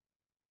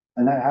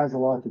 and that has a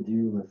lot to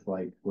do with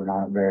like we're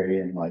not very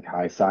in like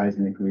high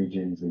seismic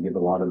regions. We give a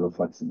lot of the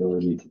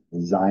flexibility to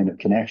design of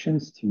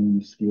connections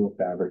to steel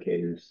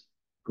fabricators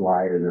who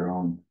hire their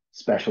own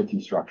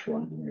specialty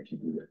structural engineer to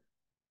do that.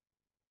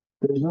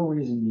 There's no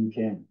reason you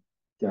can't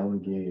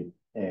delegate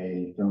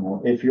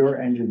if your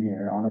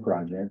engineer on a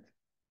project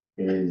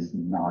is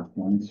not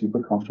feeling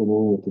super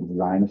comfortable with the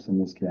design of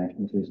some of these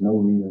connections, there's no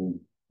reason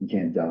you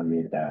can't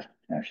delegate that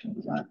connection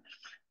design.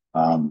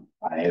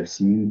 I have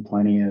seen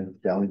plenty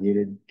of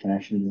delegated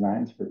connection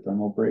designs for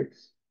thermal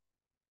breaks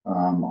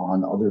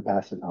on other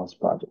passive house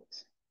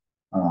projects.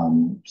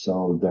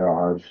 So there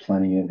are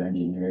plenty of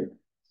engineers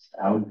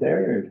out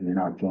there if you're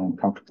not feeling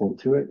comfortable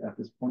to it at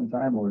this point in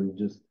time, or you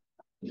just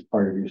as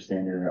part of your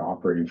standard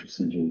operating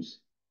procedures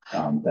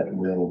that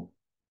will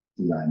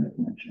design the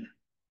connection.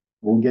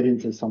 We'll get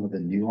into some of the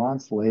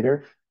nuance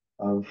later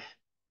of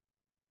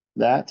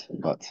that,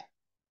 but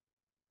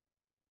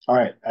all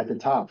right, at the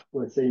top,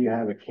 let's say you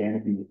have a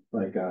canopy,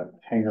 like a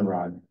hanger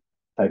rod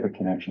type of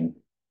connection.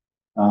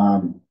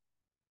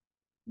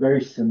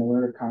 Very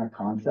similar kind of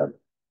concept.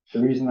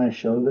 The reason I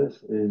show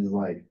this is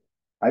like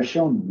I've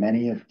shown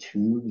many of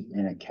tubes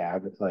in a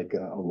cab, like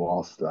a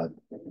wall stud,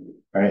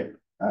 right?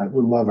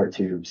 We love our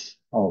tubes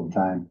all the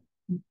time.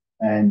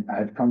 And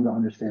I've come to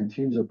understand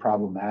tubes are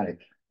problematic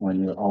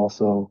when you're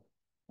also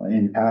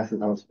in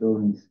passive house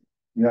buildings.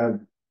 You have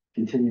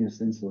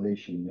continuous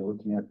insulation. You're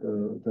looking at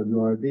the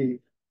WRB,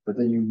 but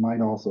then you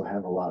might also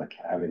have a lot of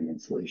cavity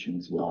insulation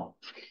as well.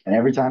 And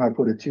every time I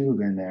put a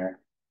tube in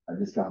there, I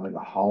just got like a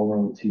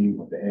hollow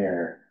tube of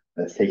air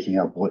that's taking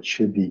up what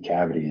should be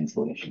cavity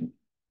insulation.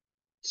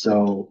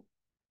 So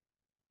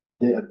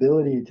the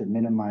ability to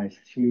minimize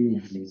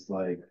tubes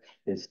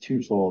is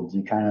twofold.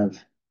 You kind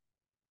of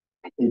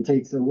it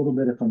takes a little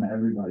bit from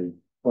everybody.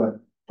 But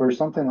for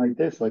something like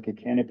this, like a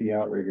canopy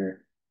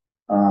outrigger,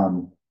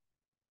 um,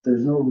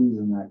 there's no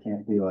reason that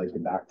can't be like the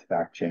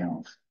back-to-back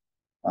channels.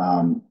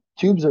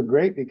 Tubes are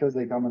great because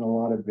they come in a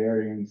lot of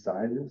varying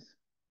sizes.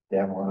 They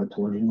have a lot of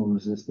torsional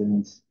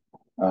resistance,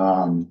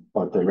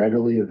 but they're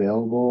readily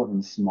available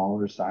in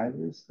smaller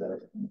sizes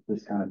that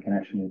this kind of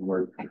connection would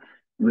work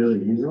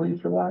really easily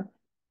for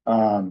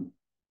that.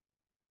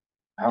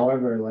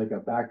 However, like a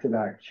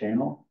back-to-back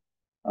channel,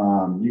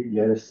 you can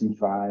get a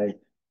C5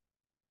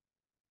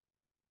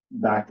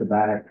 back to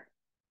back,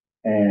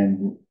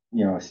 and a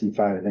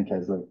C5 I think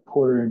has like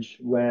 1/4 inch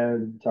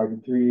web,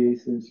 talking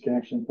 3/8 inch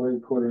connection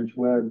plate, 1/4 inch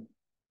web.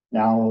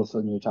 Now all of a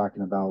sudden you're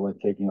talking about like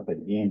taking up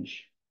an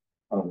inch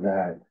of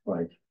that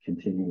like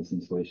continuous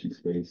insulation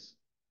space.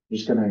 I'm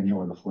just gonna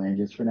ignore the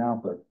flanges for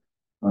now, but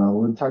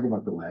we're talking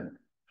about the web,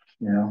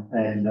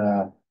 and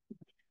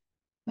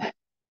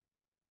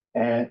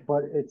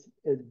but it's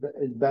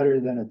better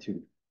than a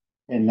tube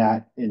in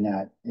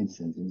that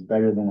instance. It's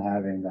better than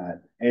having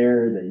that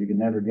air that you can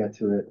never get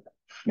to it.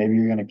 Maybe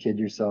you're gonna kid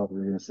yourself.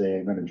 You're gonna say,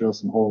 I'm gonna drill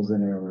some holes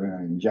in it. We're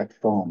gonna inject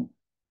foam,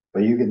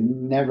 but you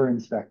can never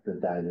inspect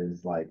that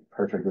is like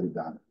perfectly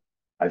done.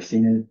 I've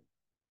seen it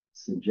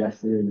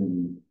suggested,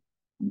 and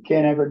you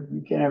can't ever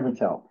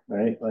tell,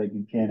 right? Like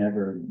you can't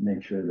ever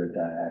make sure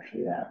that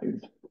actually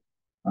happens.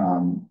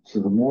 So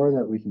the more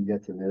that we can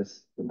get to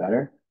this, the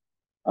better.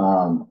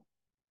 Um,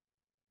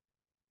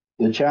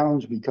 the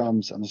challenge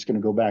becomes, I'm just going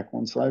to go back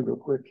one slide real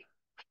quick.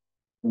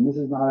 And this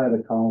is not at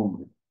a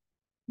column,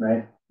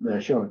 right? They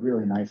show it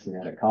really nicely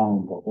at a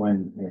column, but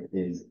when it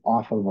is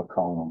off of a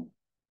column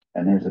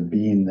and there's a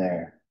beam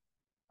there,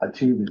 a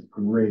tube is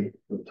great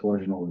with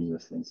torsional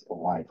resistance. A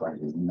Y pipe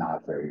is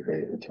not very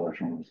great with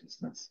torsional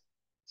resistance.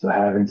 So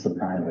having some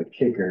kind of a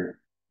kicker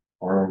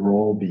or a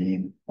roll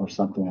beam or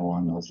something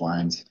along those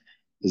lines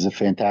is a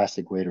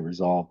fantastic way to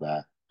resolve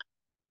that.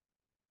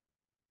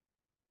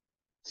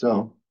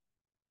 So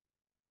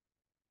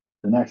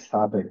the next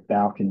topic,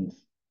 balconies.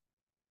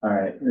 All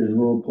right, there's a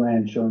little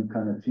plan showing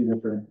kind of two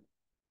different,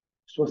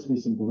 supposed to be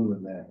some blue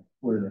in there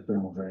where the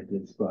thermal break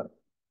is, but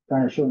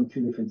kind of showing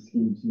two different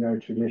schemes. You got a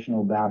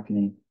traditional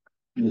balcony,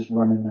 you just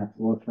running that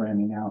floor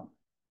framing out,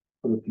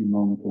 put a few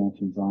moment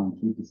connections on,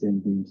 keep the same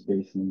beam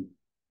spacing,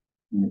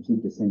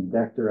 keep the same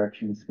deck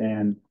direction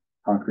span,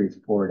 concrete's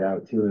poured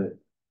out to it.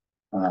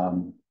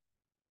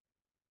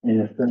 In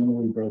a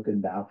thermally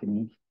broken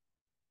balcony,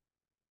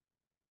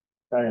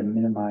 try to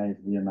minimize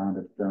the amount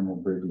of thermal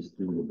bridges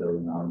through the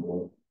building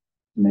envelope.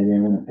 Maybe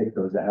I'm gonna pick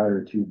those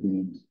outer two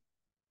beams,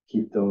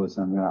 keep those.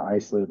 I'm gonna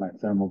isolate my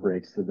thermal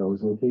breaks to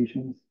those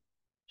locations,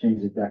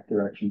 change the deck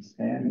direction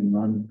span, and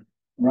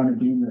run a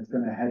beam that's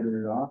gonna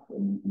header it off,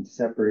 and you can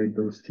separate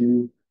those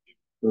two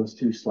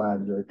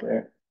slabs right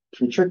there.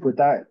 The trick with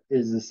that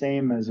is the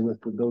same as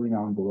with the building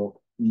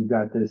envelope. You've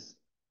got this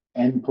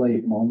end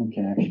plate moment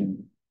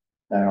connection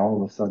that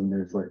all of a sudden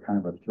there's like kind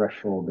of a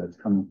threshold that's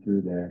coming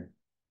through there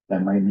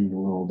that might need a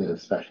little bit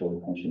of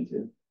special attention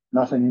to.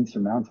 Nothing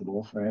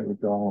insurmountable, right?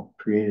 We're all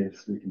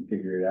creatives, we can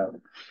figure it out.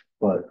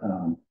 But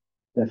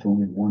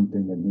definitely one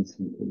thing that needs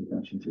to be paid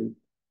attention to.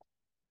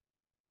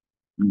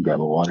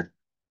 Grab a water.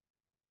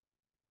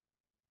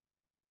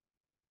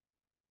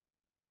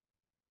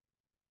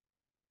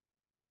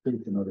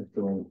 It's another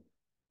story.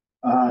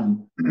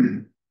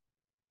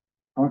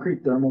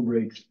 Concrete thermal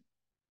breaks,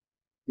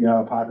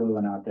 a popular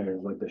one out there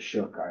is like the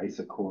Shook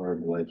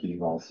Isocord, like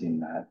you've all seen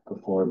that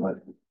before,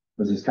 but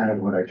this is kind of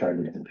what I tried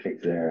to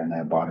depict there in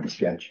that bottom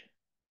sketch.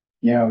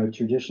 A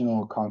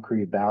traditional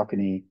concrete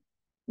balcony,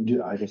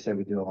 like I said,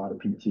 we do a lot of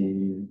PT,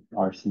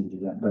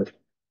 RC, but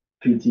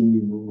PT,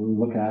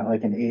 we're looking at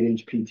like an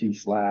 8-inch PT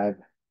slab.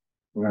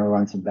 We're gonna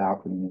run some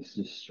balconies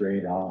just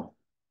straight off.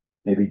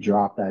 Maybe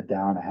drop that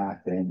down a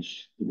half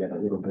inch to get a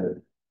little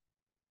bit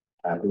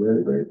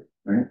capillary,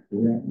 right?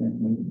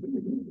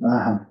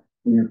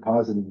 Your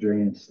positive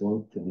drain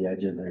slope to the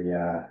edge of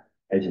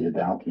the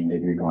balcony.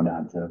 Maybe you're going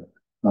down to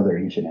another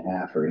inch and a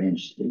half or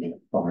inch to the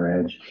far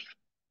edge.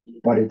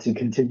 But it's a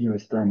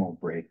continuous thermal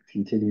break,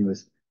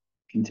 continuous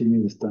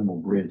thermal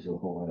bridge the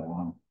whole way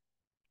along.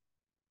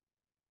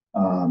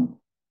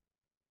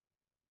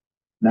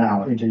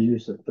 Now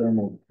introduce a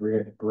thermal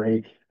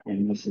break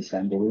in this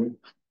assembly,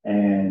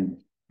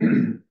 and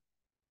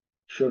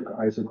Shook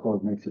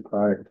Isocord makes a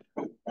product.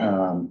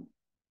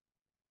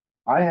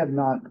 I have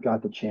not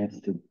got the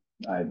chance to.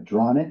 I've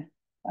drawn it.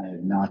 I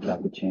have not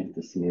got the chance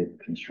to see it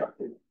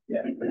constructed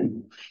yet.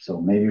 So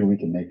maybe we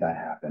can make that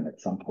happen at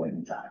some point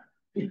in time.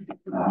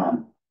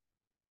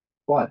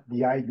 But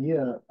the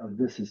idea of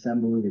this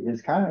assembly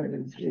is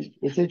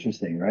it's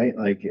interesting, right?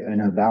 Like in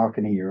a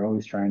balcony, you're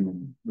always trying to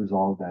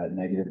resolve that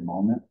negative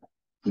moment.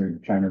 You're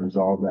trying to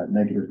resolve that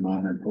negative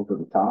moment over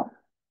the top.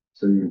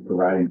 So you're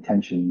providing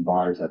tension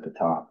bars at the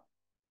top.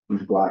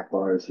 These black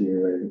bars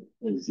here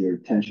is your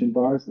tension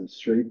bars, the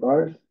straight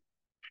bars.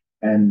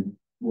 And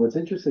what's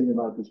interesting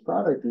about this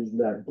product is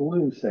that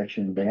blue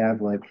section, they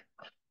have like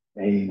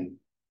a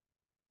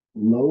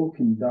low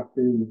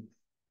conductive,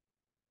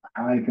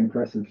 high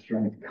compressive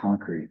strength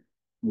concrete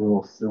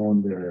roll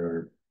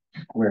cylinder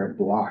square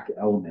block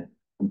element,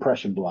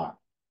 compression block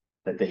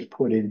that they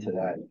put into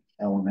that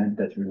element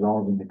that's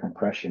resolving the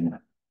compression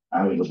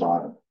out of the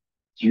bottom.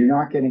 So you're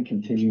not getting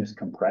continuous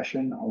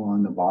compression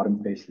along the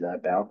bottom face of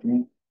that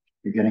balcony.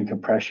 You're getting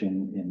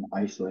compression in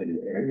isolated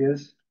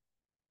areas,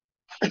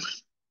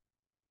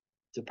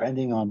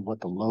 depending on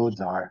what the loads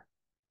are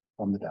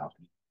from the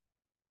balcony.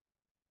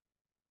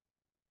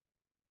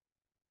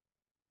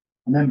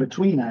 And then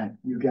between that,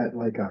 you get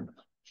like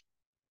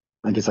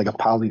it's like a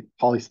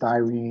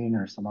polystyrene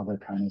or some other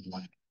kind of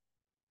like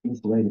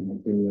insulated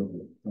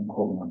material. Don't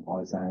quote me on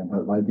polystyrene,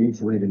 but like the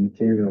insulated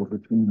material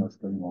between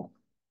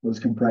those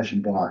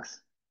compression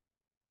blocks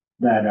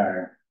that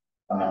are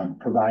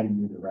providing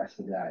you the rest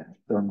of that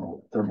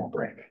thermal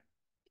break.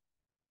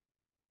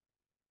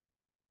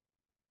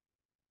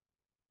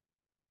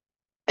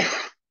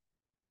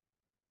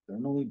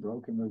 Thermally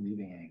broken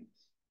relieving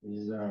angles.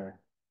 These are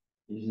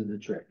the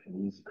trick.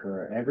 These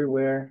occur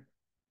everywhere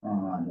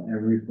on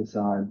every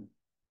facade.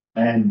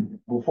 And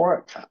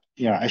before,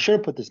 I should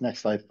have put this next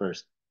slide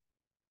first.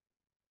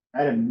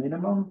 At a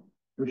minimum,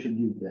 we should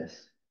do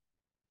this.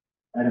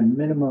 At a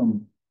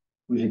minimum,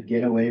 we should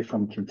get away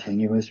from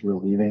continuous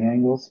relieving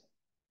angles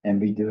and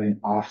be doing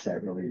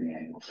offset relieving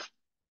angles.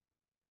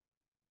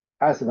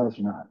 Passive house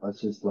or not,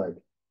 let's just like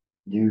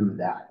do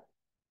that,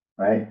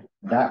 right?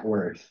 That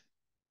works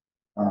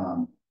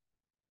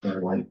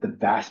for like the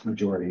vast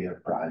majority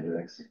of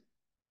projects.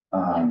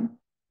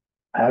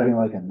 Having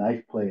like a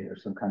knife plate or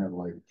some kind of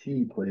like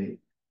T plate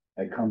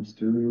that comes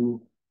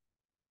through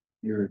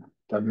your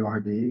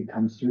WRD,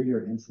 comes through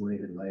your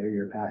insulated layer,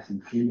 you're passing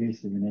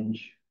 3/8 of an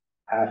inch,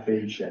 half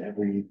inch at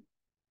every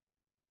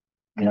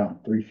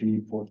 3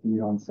 feet, 4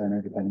 feet on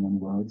center, depending on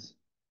the loads.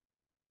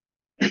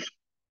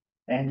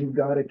 And you've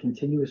got a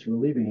continuous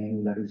relieving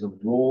angle that is a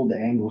rolled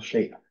angle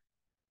shape.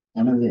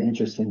 One of the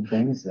interesting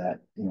things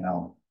that,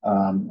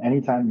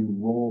 anytime you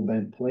roll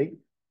bent plate,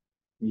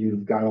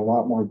 you've got a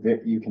lot more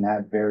you can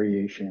have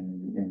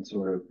variation in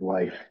sort of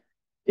like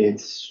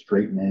its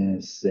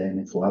straightness and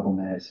its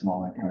levelness and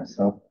all that kind of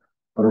stuff.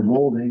 But a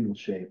rolled angle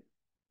shape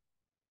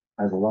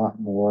has a lot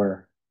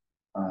more,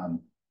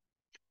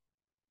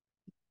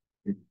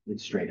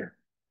 it's straighter.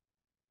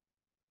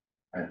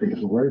 I think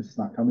of the words, it's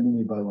not coming to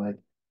me, but like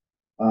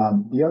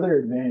the other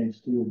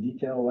advantage to a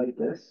detail like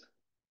this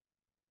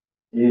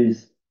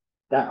is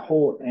that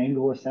whole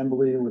angle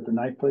assembly with the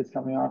knife plates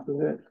coming off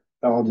of it,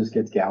 it all just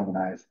gets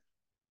galvanized,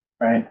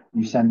 right?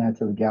 You send that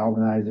to the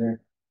galvanizer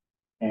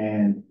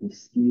and the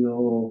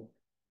steel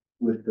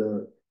with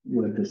the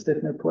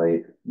stiffener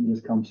plate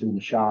just comes through the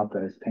shop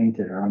as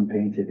painted or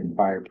unpainted and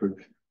fireproof.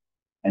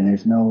 And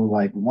there's no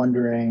like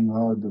wondering,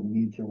 oh, do we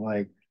need to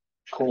like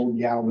cold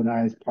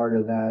galvanize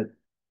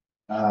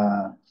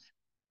uh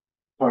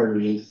part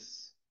of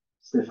this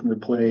stiffener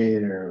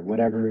plate or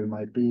whatever it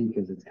might be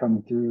because it's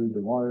coming through the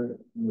water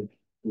with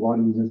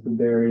water resistant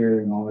barrier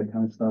and all that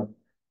kind of stuff.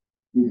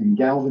 You can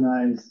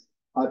galvanize,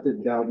 hot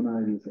dip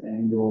galvanize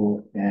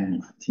angle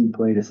and T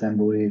plate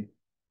assembly.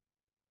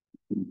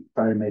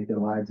 Try to make their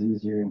lives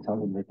easier and tell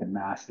them they can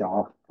mask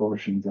off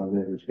portions of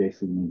it, which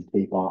basically means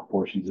tape off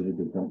portions of it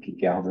that don't get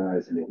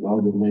galvanized and get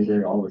welded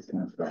later, all this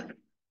kind of stuff.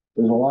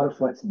 There's a lot of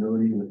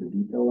flexibility with the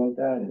detail like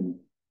that, and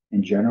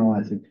in general,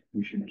 I think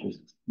we should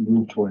just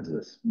move towards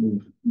this,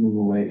 move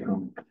away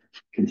from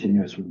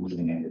continuous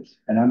removing angles.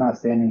 And I'm not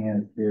standing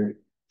in here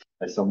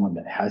as someone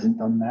that hasn't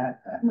done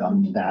that. I've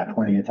done that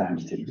plenty of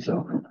times too.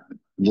 So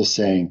I'm just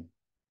saying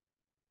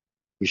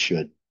we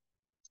should.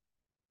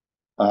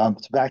 So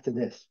back to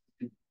this.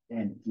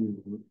 And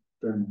do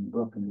during the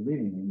book and the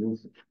reading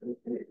angles,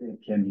 it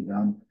can be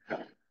done.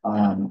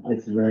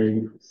 It's a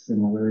very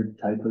similar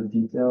type of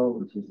detail,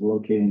 which is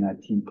locating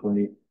that T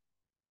plate.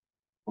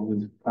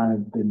 Always kind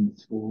of been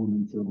schooled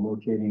into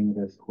locating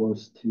it as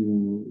close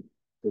to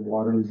the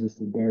water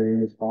resistant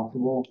barrier as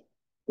possible.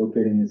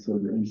 Locating it so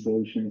the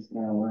insulation is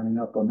kind of lining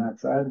up on that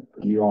side.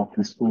 You all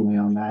can school me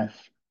on that.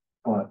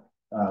 But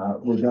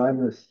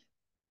regardless,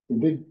 the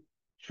big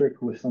trick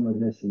with some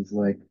of this is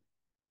like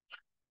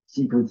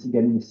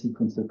getting the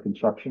sequence of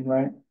construction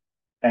right.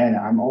 And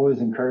I'm always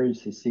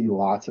encouraged to see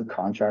lots of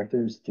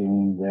contractors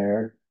doing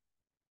their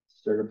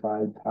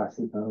certified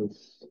passive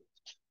house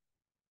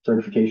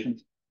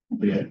certifications.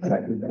 Yeah,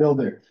 exactly.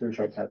 Builder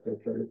certified passive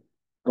house.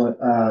 But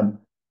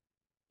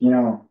you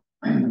know,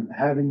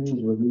 having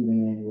these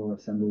relieving angle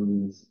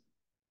assemblies,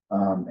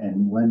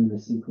 and when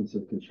the sequence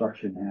of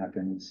construction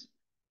happens,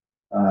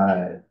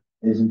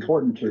 is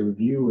important to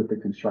review with the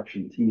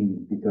construction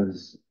team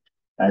because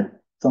at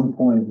some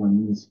point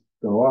when these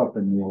go up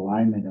and the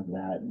alignment of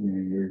that, you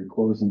know, you're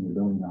closing the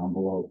building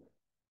envelope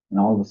and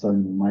all of a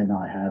sudden you might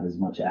not have as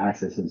much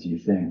access as you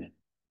think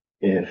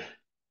if,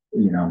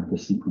 you know, the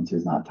sequence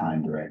is not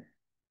timed right.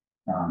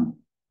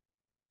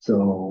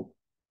 So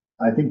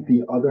I think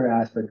the other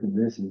aspect of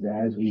this is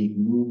as we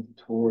move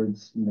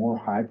towards more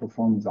high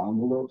performance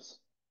envelopes,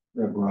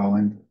 they're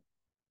growing,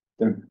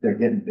 they're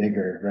getting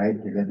bigger, right?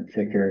 They're getting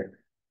thicker.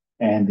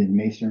 And in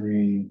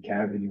masonry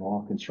cavity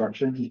wall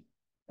construction,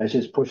 that's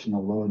just pushing the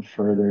load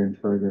further and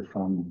further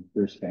from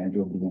your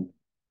spandrel beam,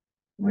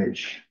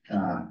 which,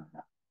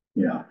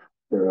 you know,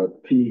 for a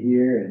P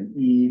here and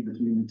E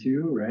between the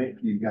two, right?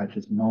 You've got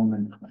this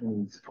moment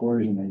of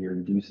torsion that you're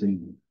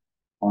inducing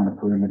on a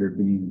perimeter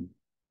beam.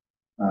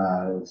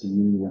 It's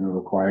usually going to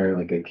require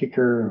like a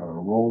kicker or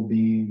a roll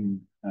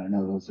beam. I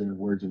know those are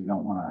words we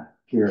don't want to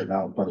hear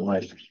about, but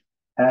like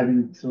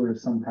having sort of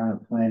some kind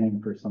of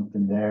planning for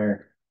something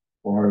there,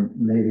 or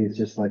maybe it's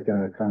just like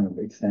a kind of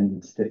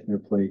extended stiffener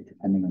plate,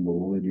 depending on the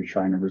load you're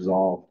trying to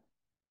resolve.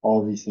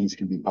 All these things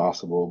can be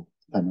possible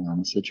depending on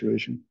the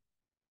situation.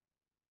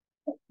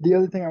 The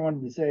other thing I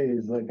wanted to say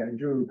is like I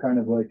drew kind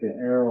of like an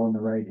arrow on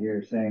the right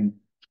here saying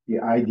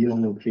the ideal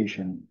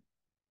location.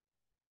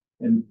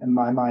 In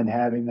my mind,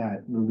 having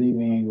that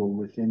relieving angle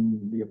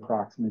within the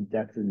approximate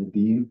depth of the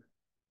beam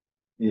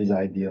is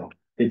ideal.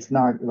 It's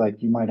not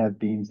like you might have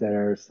beams that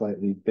are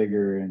slightly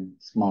bigger and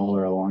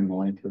smaller along the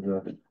length of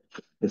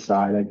the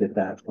side. I get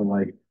that, but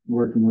like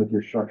working with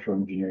your structural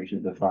engineers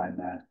to define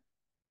that.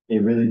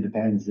 It really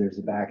depends. There's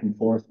a back and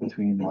forth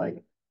between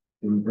like,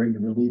 do we bring the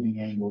relieving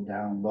angle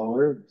down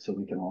lower so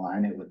we can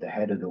align it with the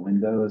head of the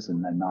windows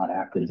and then not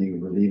have to do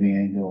relieving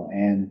angle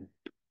and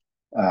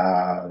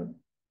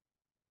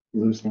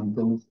loose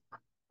windows.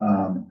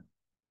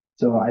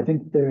 So I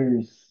think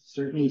there's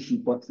certainly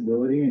some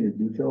flexibility in a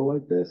detail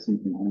like this. You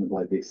can kind of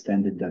like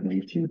extended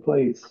W2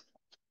 plates,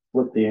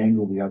 flip the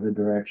angle the other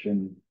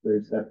direction.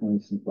 There's definitely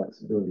some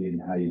flexibility in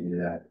how you do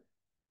that.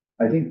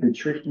 I think the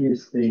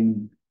trickiest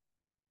thing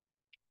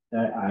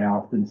that I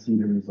often see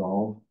to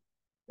resolve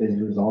is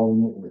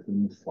resolving it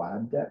within the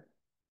slab depth,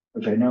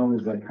 which I know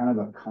is like kind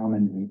of a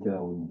common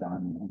detail we've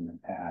done in the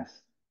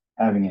past.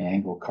 Having an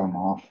angle come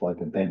off like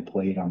a bent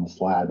plate on the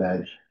slab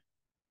edge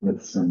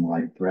with some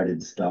like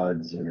threaded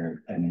studs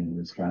or any of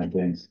those kind of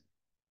things.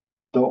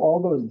 So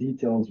all those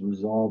details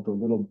resolved a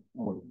little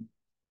or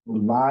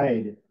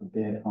relied a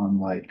bit on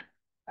like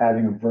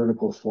having a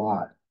vertical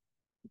slot,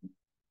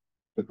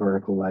 the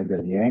vertical leg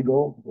of the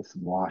angle with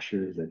some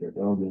washers that they're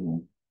building.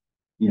 And,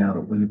 you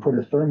know, when you put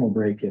a thermal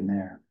break in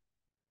there,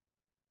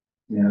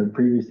 you know, the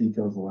previous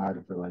details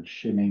allowed for like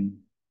shimming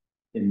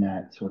in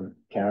that sort of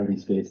cavity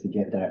space to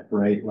get that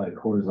right, like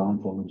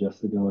horizontal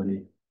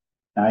adjustability.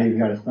 Now you've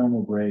got a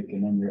thermal break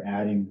and then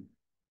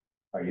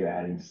are you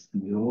adding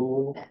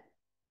steel?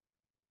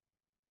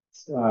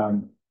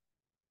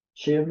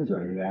 shims?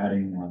 Are you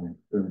adding like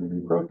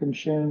thermally broken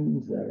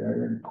shims that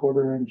are a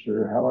quarter inch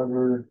or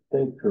however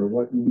thick or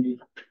what you need?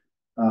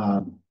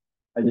 Um,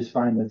 I just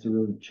find that's a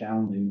really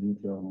challenging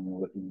detail when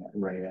we're looking at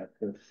right at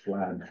the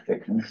slab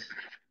thickness.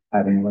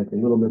 Having like a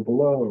little bit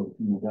below,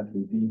 you know,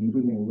 definitely being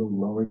moving a little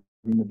lower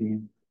in the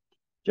beam.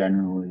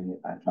 Generally,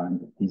 I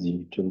find it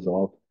easy to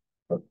resolve.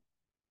 But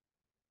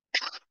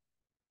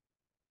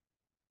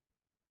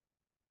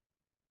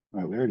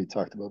all right, we already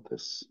talked about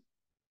this.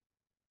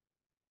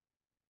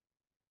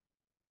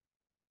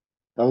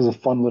 That was a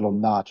fun little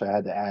notch I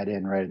had to add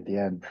in right at the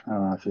end. I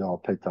don't know if you all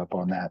picked up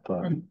on that,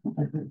 but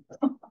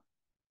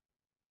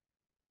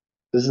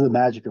this is the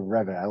magic of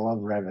Revit. I love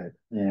Revit.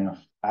 You know,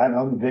 I'm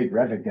a big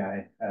Revit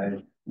guy.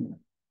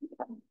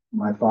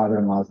 My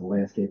father-in-law is a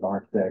landscape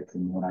architect,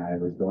 and when I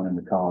was going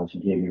into college, he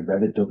gave me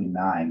Revit Building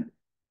 9.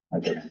 I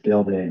just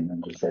build in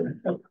and just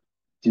said,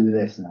 do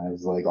this, and I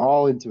was like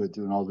all into it,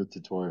 doing all the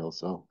tutorials.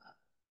 So,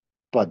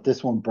 but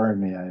this one burned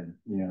me. I,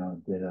 you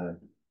know, did a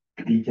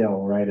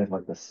detail right at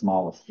like the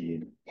smallest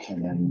beam,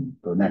 and then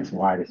the next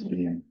widest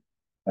beam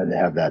had to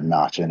have that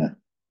notch in it.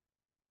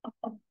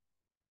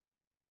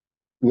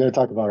 We got to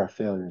talk about our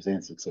failures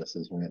and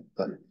successes, right?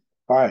 But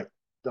all right,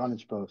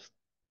 dunnage post.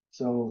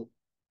 So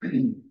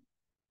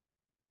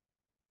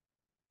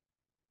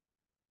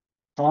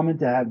common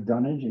to have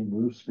dunnage and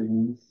roof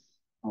screens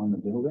on the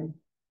building.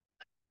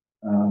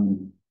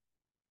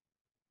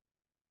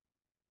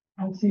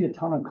 I don't see a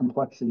ton of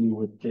complexity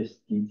with this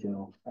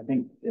detail. I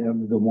think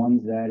the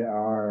ones that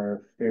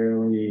are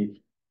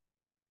fairly,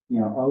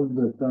 you know, of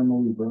the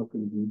thermally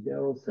broken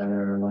details that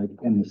are like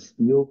in the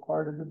steel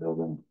part of the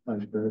building,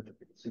 like the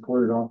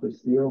supported off the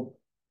steel,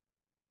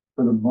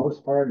 for the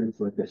most part, it's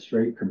like a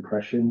straight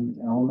compression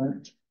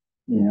element.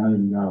 You know,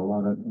 you got a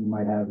lot of, you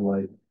might have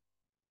like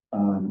a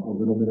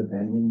little bit of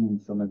bending in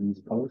some of these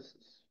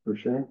posts for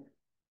sure.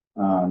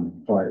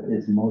 But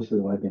it's mostly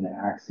like an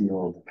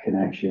axial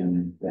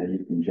connection that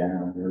you can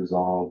generally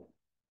resolve.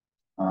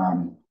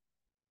 Um,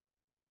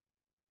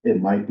 it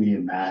might be a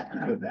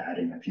matter of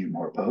adding a few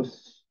more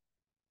posts.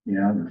 You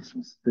know,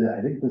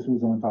 I think this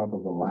was on top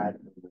of the lat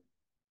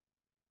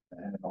that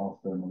had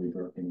all thermally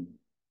broken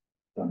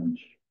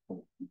dunnage.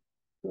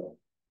 So,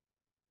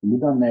 can be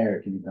done there,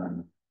 it can be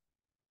done.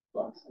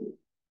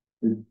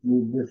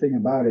 The thing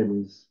about it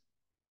is,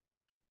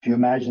 if you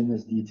imagine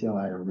this detail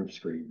at a roof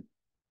screen,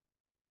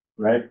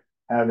 right?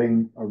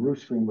 Having a roof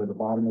screen where the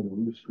bottom of the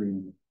roof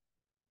screen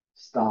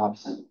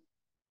stops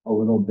a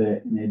little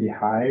bit maybe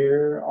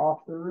higher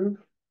off the roof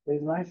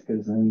is nice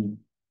because then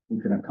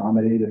you can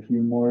accommodate a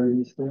few more of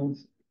these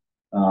things.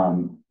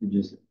 You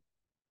just,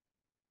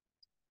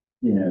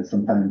 you know,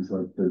 sometimes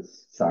like the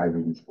size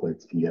of these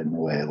plates can get in the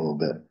way a little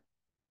bit.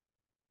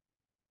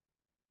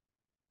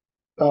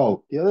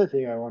 Oh, the other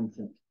thing I wanted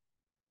to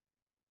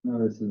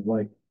notice is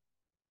like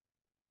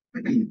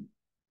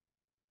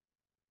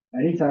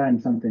anytime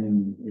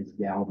something is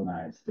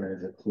galvanized,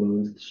 there's a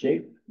closed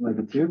shape like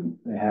a tube.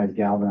 It has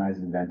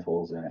galvanizing vent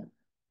holes in it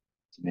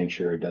to make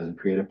sure it doesn't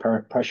create a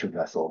pressure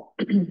vessel.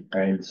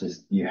 Right? It's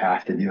just you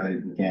have to do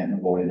it. You can't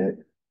avoid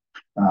it.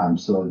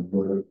 So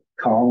the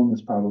column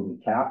is probably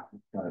capped.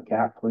 It's got a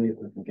cap plate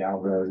with a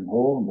galvanizing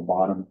hole, and the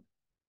bottom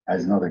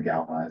has another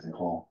galvanizing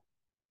hole.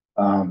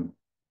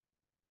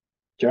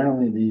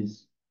 Generally,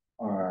 these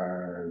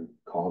are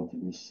called to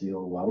be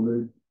seal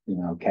welded, you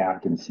know,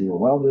 capped and seal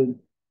welded,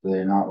 so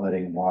they're not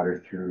letting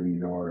water through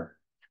your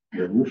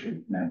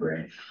roofing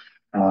membrane.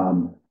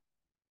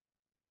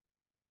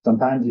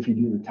 Sometimes if you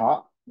do the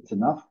top, it's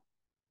enough,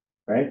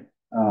 right?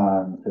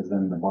 Because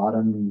then the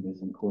bottom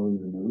is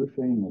enclosed in the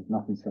roofing. If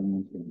nothing's coming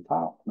into the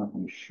top,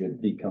 nothing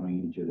should be coming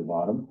into the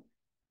bottom.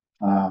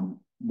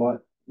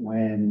 But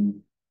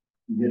when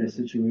you get a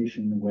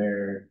situation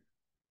where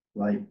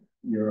like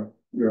you're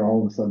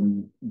all of a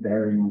sudden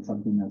bearing on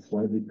something that's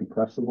slightly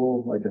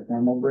compressible, like a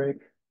thermal break,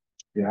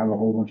 you have a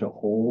whole bunch of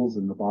holes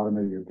in the bottom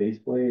of your base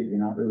plate, you're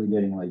not really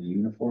getting like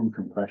uniform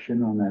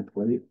compression on that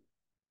plate.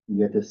 You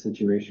get this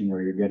situation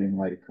where you're getting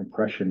like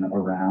compression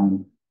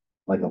around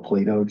like a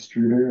Play-Doh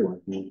extruder.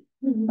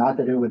 Not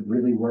that it would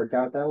really work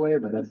out that way,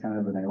 but that's kind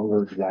of an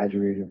over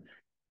exaggerated.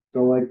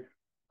 So like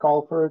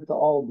call for it to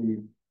all be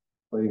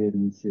plated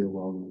and seal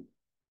welded.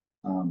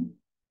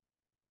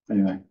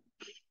 Anyway.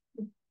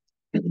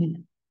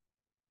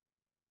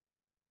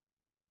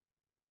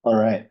 All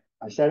right.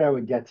 I said I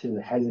would get to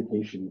the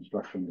hesitation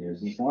instruction here.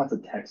 There's lots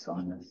of text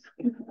on this.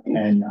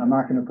 And I'm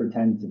not going to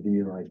pretend to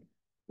be like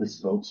the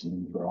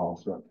spokesman for all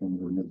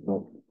instructions in this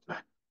book.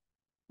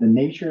 The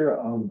nature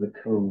of the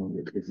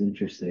code is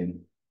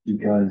interesting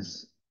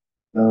because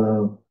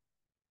the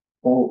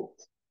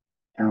bolt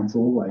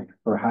council, like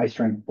for high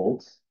strength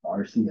bolts,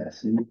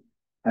 RCSC,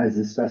 has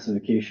this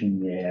specification in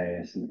the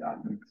AISC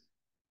documents,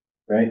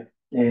 right?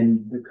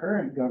 And the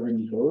current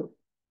governing code,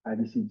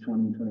 IBC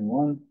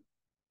 2021,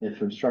 if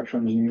for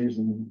structural engineers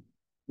in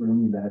the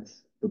room,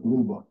 that's the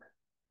blue book.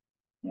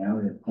 You know,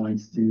 it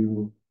points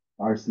to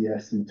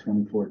RCSC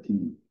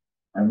 2014.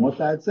 And what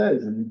that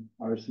says in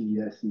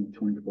RCSC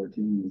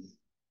 2014 is,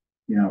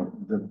 you know,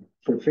 the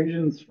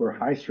provisions for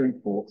high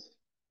strength bolts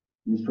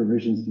These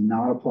provisions do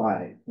not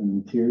apply when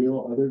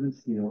material other than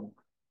steel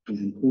is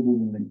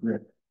included in the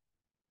grip,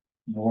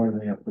 nor are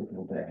they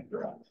applicable to anchor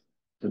rods.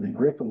 So the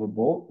grip of a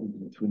bolt is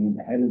between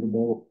the head of the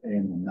bolt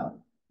and the nut,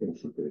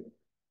 basically.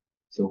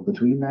 So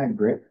between that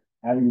grip,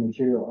 having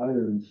material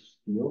other than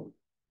steel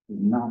is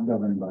not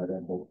governed by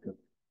that bolt grip.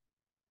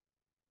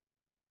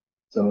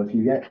 So if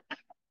you get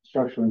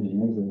structural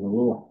engineers that are a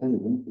little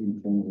hesitant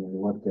in terms of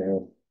what they're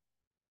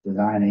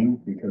designing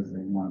because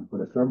they want to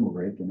put a thermal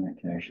break in that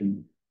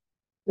connection,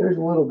 there's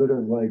a little bit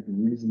of like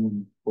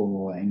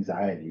reasonable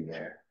anxiety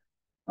there.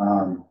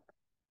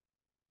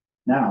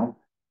 Now,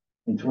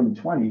 in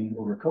 2020,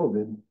 over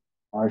COVID,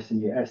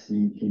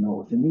 RCSC came out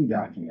with a new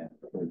document,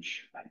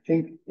 which I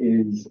think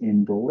is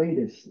in the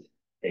latest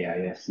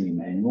AISC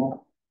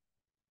manual.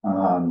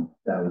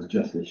 That was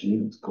just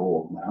issued, it's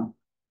gold now.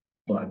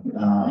 But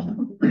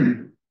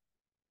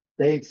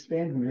they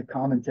expanded the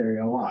commentary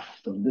a lot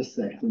from this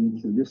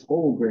section to this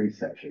whole gray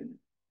section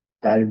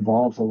that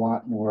involves a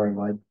lot more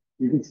like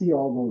you can see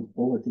all those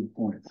bulleted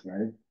points,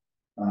 right?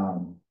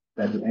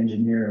 That the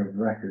engineer of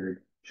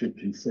record should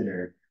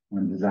consider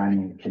when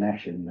designing a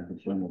connection of a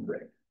thermal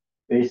break.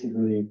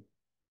 Basically,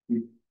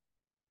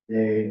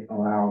 they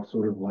allow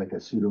sort of like a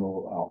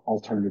pseudo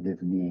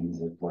alternative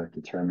means of like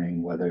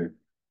determining whether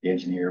the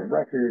engineer of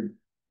record,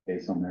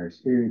 based on their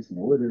experience in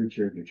the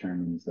literature,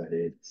 determines that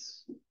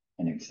it's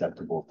an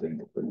acceptable thing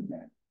to put in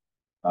there.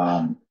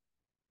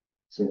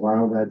 So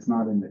while that's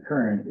not in the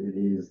current, it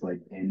is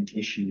like an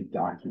issued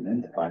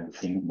document by the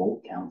same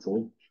Bolt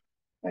Council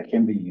that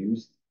can be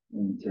used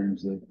in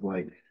terms of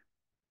like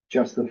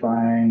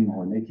justifying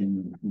or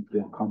making you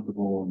feel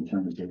comfortable in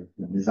terms of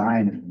the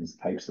design of these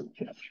types of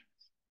connections.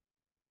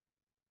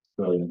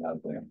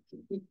 Out there.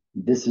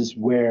 This is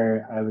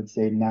where I would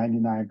say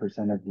 99%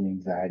 of the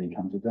anxiety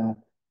comes with that.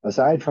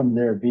 Aside from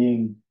there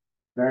being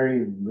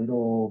very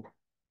little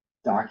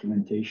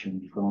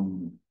documentation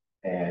from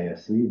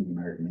AISC, the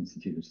American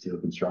Institute of Steel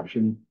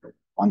Construction,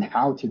 on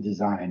how to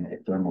design a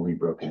thermally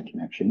broken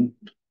connection.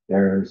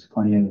 There's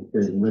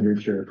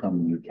literature from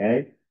the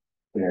UK.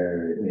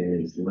 There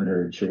is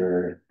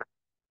literature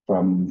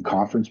from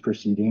conference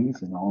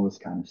proceedings and all this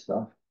kind of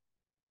stuff.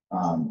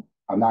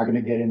 I'm not going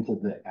to get into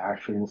the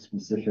actual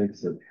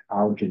specifics of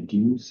how to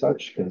do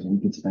such because we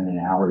could spend an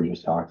hour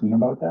just talking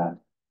about that.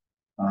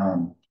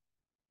 And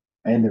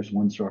there's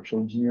one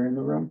structural engineer in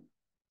the room.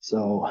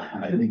 So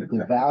I think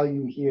the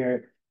value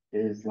here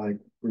is like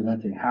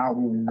presenting how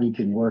we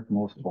can work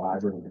most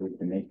collaboratively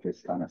to make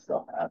this kind of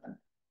stuff happen.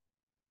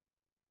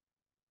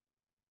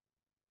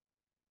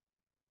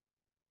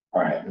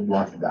 All right, we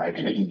lost the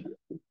diagram.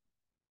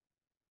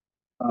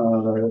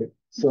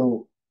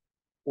 So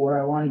what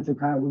I wanted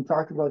to we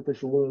talked about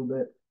this a little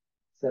bit.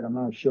 Said I'm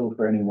not sure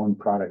for any one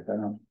product. I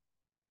don't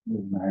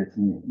really matter to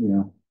me, you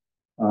know.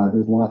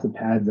 There's lots of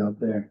pads out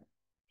there,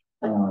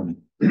 and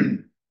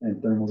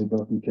thermally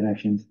broken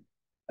connections.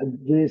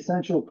 The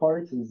essential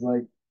parts is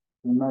like,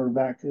 remember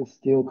back to the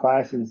steel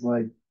class is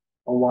like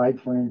a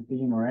wide frame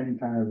beam or any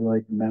kind of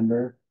like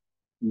member.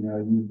 You know,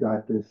 you've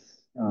got this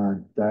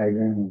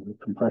diagram of the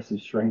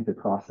compressive strength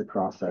across the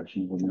cross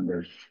section of the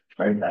member,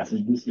 right? That's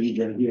what this is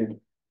right here,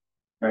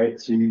 right?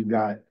 So you've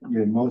got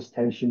your most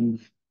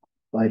tensions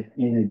like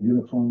in a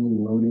uniformly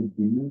loaded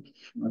beam,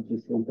 let's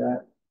just like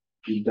that.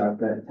 You've got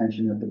that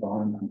tension at the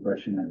bottom,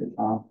 compression at the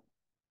top,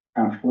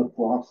 kind of flip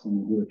flops when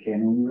you do a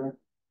cantilever,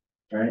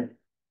 right?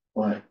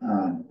 But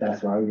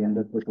that's why we end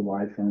up with the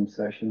wide frame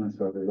section. That's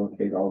why we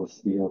locate all the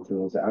steel to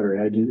those outer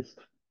edges.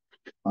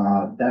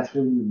 That's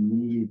where you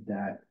need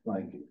that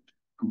like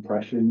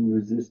compression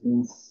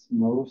resistance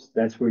most.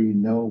 That's where you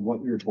know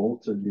what your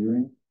bolts are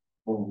doing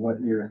or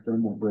what your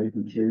thermal break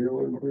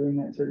material is doing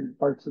at certain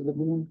parts of the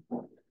beam.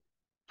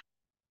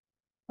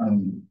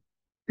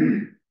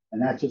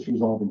 And that's just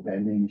resolving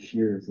bending.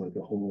 Shear is like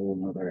a whole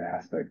another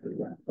aspect of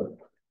that. But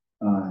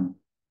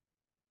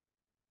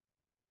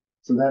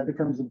so that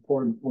becomes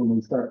important when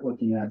we start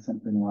looking at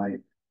something like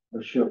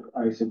a shook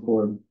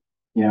isochord.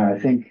 Yeah, I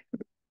think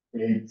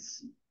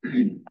it's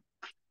a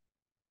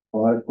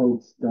lot of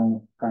folks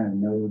don't kind of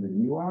know the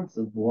nuance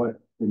of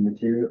what the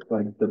material,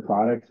 like the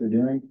products are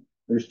doing.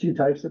 There's two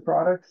types of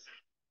products,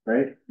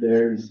 right?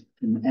 There's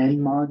an N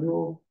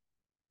module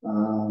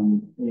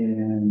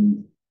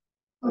and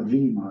a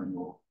V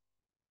module,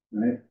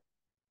 right?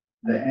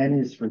 The N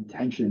is for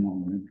tension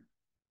only,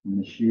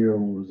 and the shear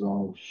will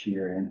resolve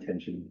shear and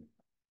tension.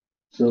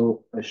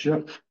 So a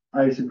shook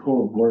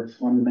isochord works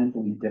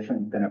fundamentally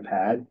different than a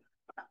pad.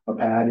 A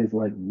pad is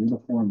like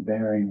uniform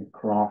bearing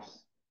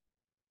across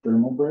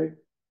thermal break.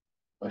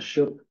 A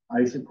shook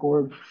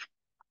isochord,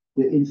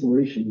 the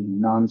insulation is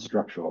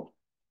non-structural.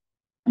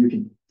 You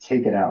can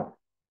take it out.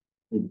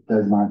 It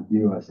does not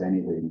do us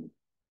anything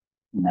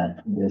in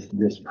that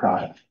this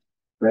product,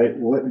 right?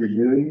 What you're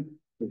doing,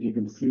 if you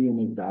can see in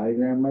the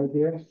diagram right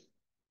here,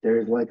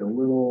 there's like a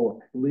little,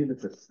 I believe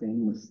it's a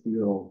stainless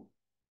steel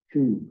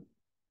tube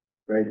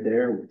right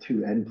there with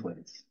two end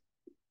plates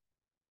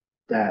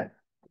that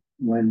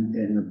when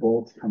and the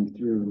bolts come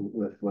through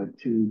with like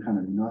two kind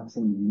of nuts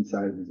on the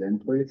inside of his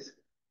end plates.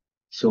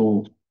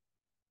 So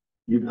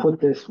you put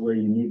this where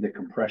you need the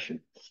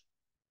compression.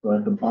 So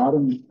at the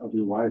bottom of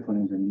your Y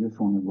planes and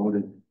uniformly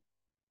loaded,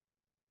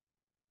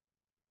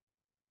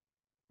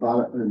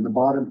 in the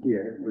bottom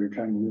here, where you're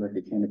trying to do like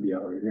a canopy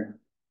out right here,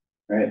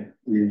 right?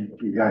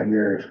 You got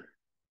your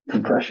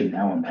compression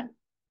element.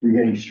 You're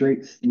getting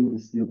straight steel to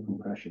steel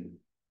compression.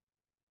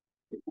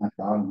 At the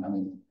bottom, I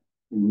mean,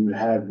 and you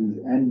have these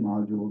end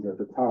modules at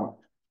the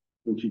top,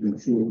 which you can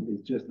see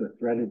is just a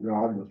threaded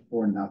rod with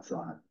 4 nuts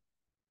on it. I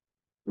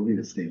believe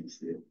it's stainless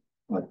steel,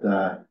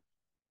 but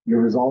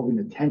you're resolving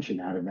the tension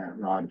out of that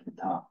rod at the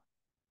top.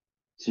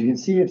 So you can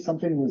see if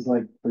something was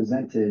like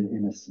presented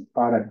in a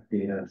product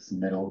data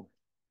submittal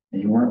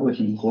and you weren't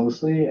looking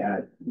closely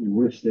at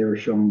which they were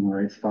showing the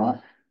right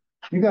spot,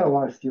 you got a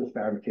lot of steel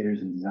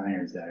fabricators and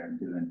designers that are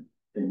doing,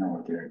 they know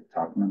what they're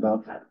talking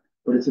about.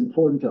 But it's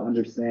important to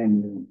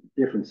understand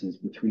the differences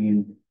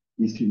between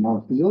these two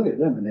models, because you look at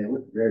them and they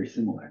look very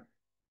similar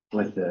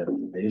with the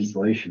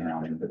installation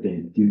around them, but they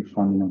do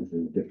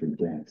fundamentally different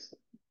things.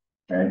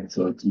 Right.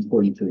 So it's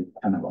important to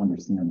kind of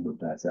understand what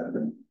that's at.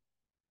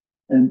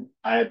 And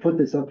I put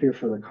this up here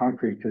for the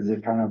concrete because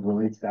it kind of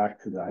relates back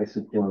to the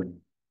isochord,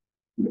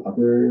 the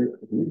other,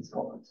 I think it's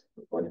called,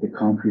 like the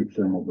concrete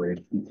thermal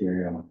break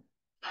material.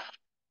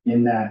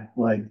 In that,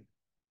 like,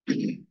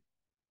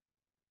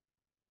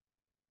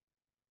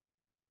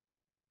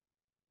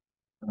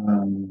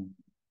 um,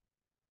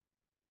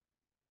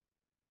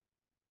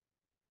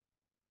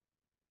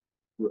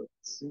 let's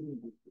see.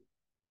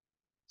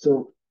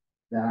 So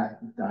that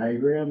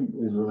diagram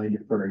is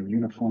related for a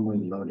uniformly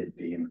loaded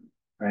beam,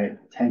 right?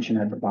 Tension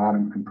at the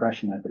bottom,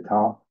 compression at the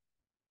top.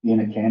 In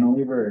a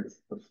cantilever,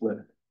 it's the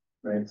flip,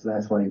 right? So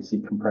that's why you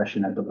see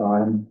compression at the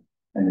bottom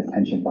and the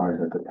tension bars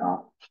at the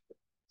top.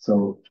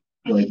 So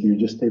like you're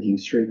just taking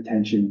straight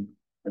tension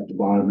at the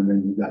bottom and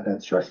then you've got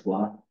that stress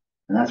block.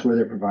 And that's where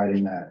they're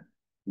providing that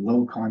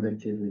low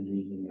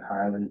conductivity,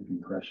 highly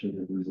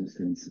compression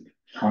resistance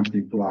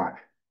concrete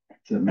block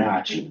to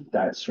match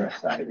that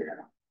stress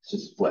diagram. It's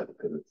just flip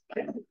because it's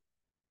cantilever.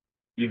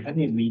 Do you have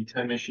any lead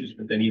time issues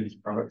with any of these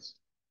products?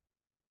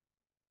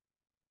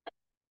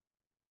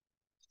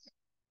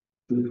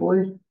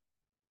 Truthfully,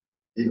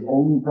 the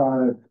only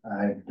product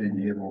I've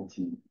been able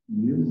to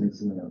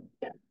use is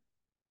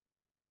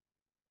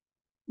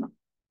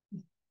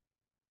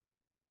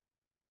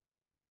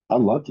I'd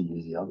love to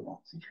use the other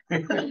ones.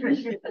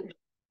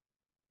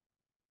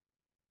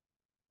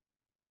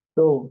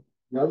 So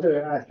the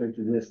other aspect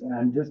of this,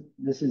 and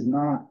this is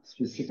not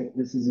specific,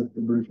 this is a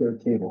Fabrica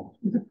table.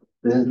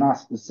 This is not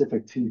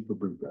specific to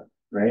Fabrica,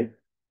 right?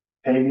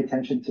 Paying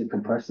attention to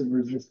compressive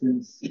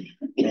resistance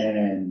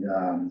and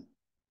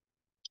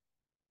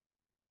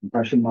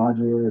compression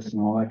modulus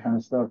and all that kind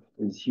of stuff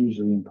is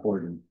hugely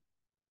important,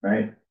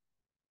 right?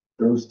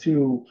 Those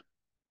two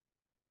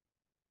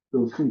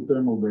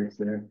thermal breaks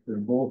there, they're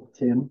both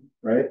tin,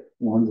 right?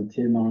 One's a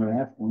tin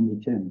RF, one's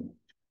a tin.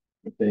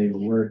 But they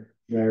work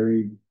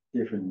very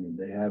differently.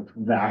 They have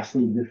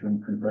vastly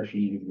different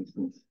compression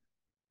resistance,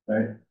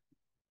 right?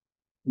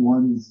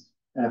 One's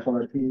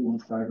FRP,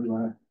 one's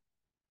fiberglass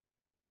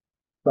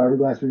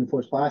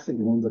reinforced plastic,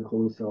 and one's a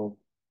closed cell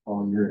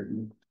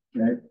polyurethane,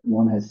 right?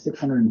 One has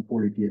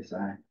 640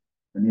 psi,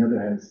 and the other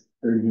has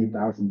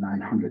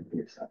 38,900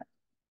 psi.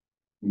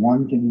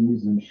 One can be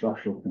used in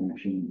structural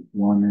finishing.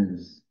 One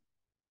is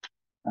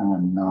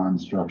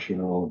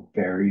non-structural,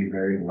 very,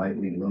 very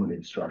lightly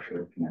loaded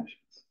structural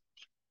connections.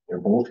 They're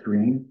both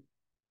green.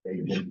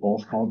 They're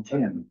both called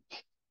tin.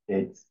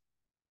 It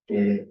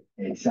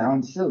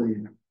sounds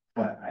silly,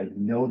 but I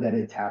know that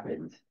it's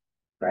happened,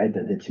 right?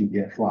 That the two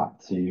get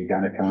flopped. So you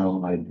gotta kind of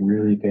like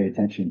really pay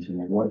attention to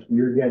what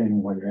you're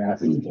getting, what you're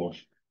asking for.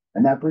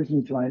 And that brings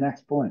me to my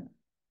next point.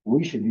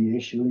 We should be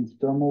issuing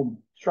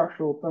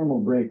structural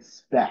thermal break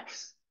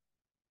specs.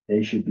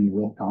 They should be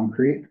with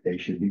concrete. They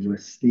should be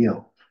with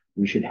steel.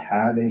 We should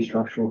have a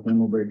structural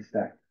thermal break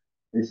spec.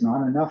 It's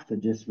not enough to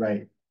just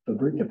write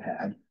Fabrica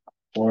pad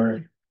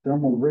or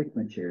thermal break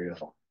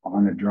material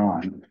on a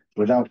drawing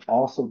without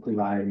also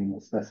providing a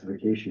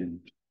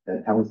specification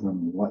that tells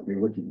them what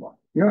you're looking for.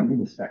 You don't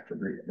need a spec for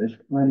Fabrica. There's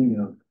plenty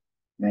of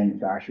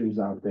manufacturers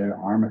out there,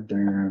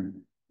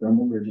 Armatherm,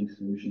 Thermal Bridging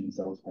Solutions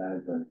sells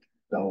pads,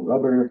 Bell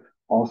Rubber,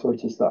 all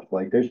sorts of stuff.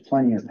 Like there's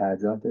plenty of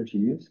pads out there to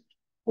use,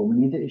 but we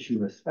need to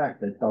issue a spec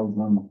that tells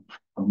them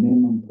a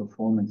minimum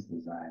performance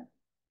design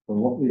for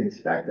what we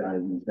expect out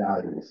of these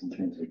values in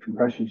terms of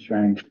compression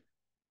strength,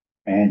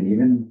 and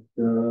even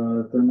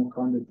the thermal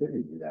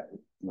conductivity that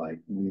like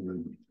we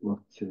would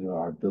look to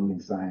our building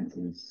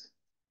sciences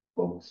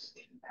folks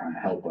to kind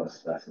of help us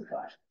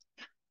specify.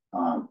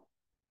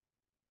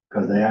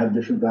 Because they have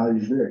different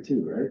values there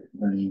too, right?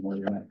 I mean, what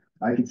you're at.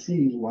 I could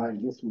see why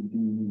this would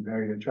be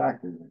very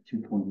attractive at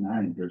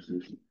 2.9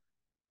 versus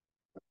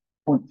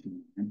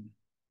 0.2.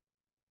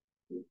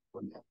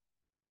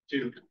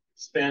 To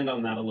expand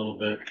on that a little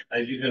bit,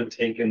 have you have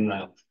taken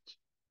that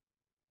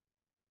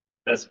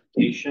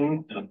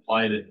specification and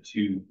applied it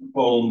to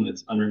foam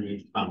that's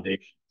underneath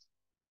foundations?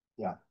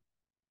 Yeah.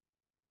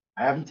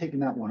 I haven't taken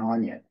that one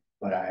on yet,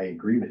 but I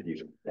agree with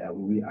you that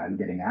I'm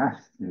getting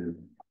asked to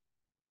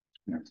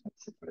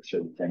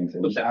certain things.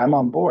 And I'm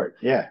on board.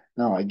 Yeah,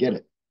 no, I get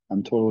it.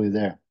 I'm totally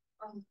there.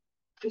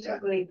 Just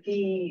like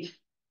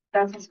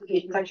that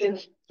specification section,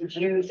 did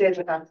you say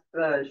that that's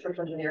the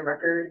structural engineer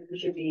record, you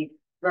should be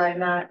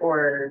writing that,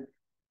 or?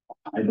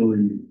 I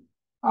believe,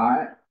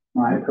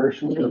 my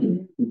personal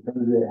opinion,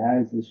 because it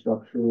has the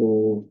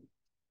structural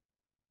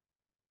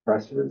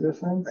press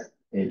resistance,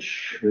 it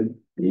should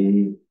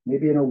be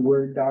maybe in a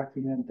Word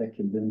document that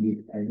can then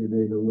be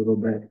edited a little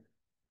bit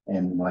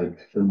and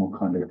like thermal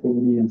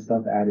conductivity and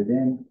stuff added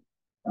in.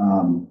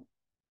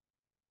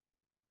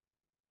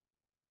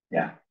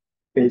 Yeah,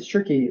 it's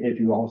tricky if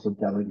you also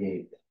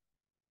delegate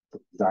the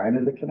design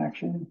of the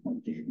connection,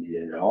 like do you need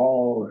it at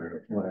all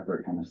or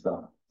whatever kind of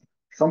stuff.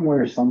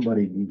 Somewhere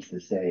somebody needs to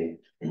say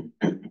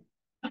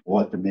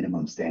what the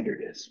minimum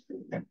standard is.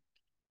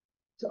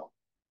 So,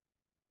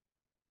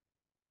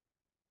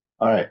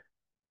 all right.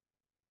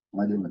 Am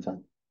I doing the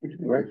time?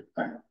 Right.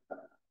 All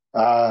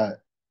right.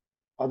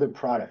 Other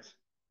products.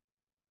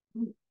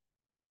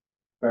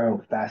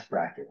 Barrel fast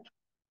bracket,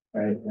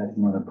 right? That's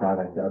another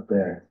product out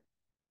there.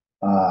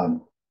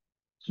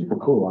 Super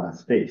cool on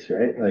its face,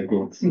 right? Like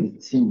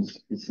it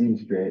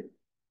seems great.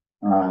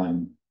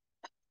 Um,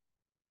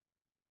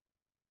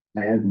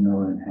 I have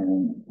no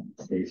inherent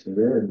space with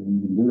it, and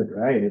you can do it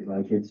right.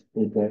 Like it's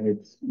a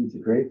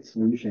great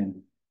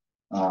solution.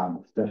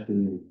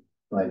 Especially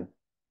like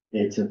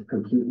it's a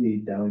completely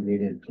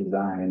delegated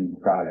design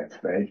product,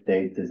 right?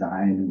 They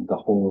design the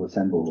whole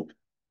assembly.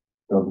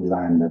 They'll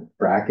design the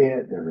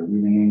bracket, the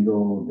relieving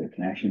angle, the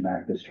connection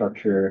back to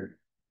structure,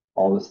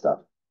 all the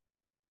stuff.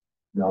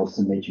 They'll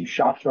submit you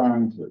shop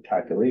drawings with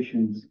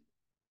calculations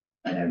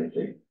and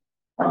everything.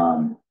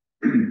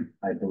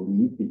 I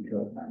believe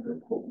because I'm going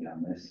to quote me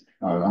on this.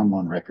 Oh, I'm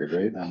on record,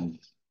 right?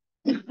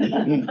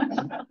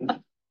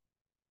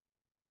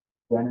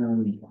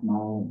 Generally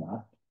small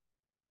enough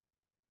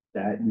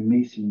that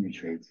masonry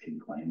trades can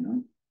claim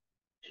them,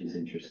 which is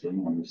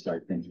interesting when you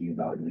start thinking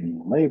about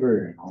union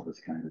labor and all this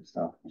kind of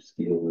stuff,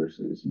 steel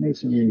versus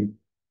masonry.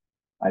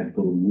 I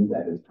believe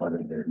that is part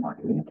of their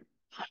marketing.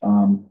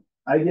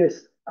 I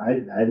guess I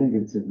think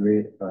it's a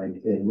great,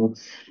 like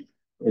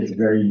it's a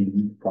very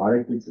unique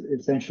product. It's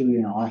essentially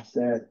an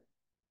offset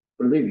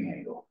relieving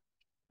angle,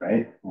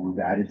 right? And we've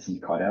added some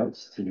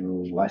cutouts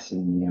to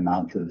lessen the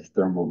amount of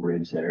thermal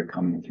bridge that are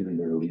coming through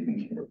the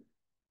relieving angle.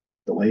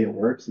 The way it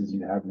works is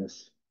you have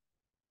this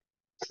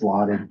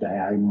slotted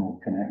diagonal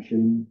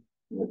connection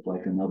with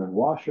like another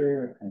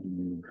washer, and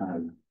you kind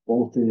of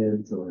bolt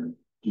it or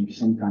do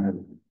some kind of,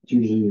 it's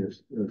usually a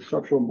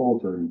structural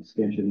bolt or an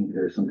extension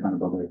or some kind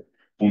of other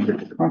anchor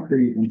to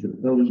concrete into the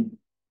building.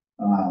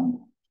 And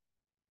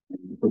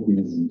you put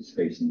these in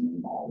spacing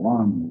them all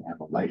along, and you have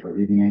a light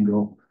relieving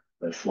angle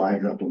that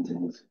slides up into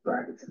these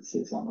brackets and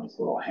sits on those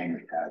little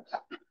hanger tabs.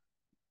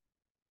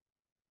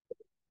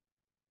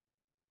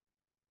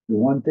 The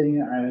one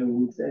thing I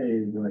would say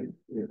is like,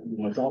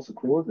 what's also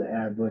cool is they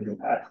have like a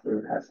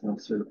pass-through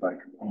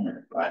certified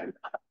component by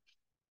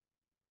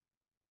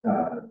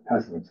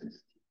pass-through.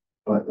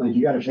 But like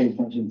you got to pay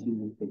attention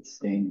to its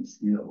stainless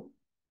steel.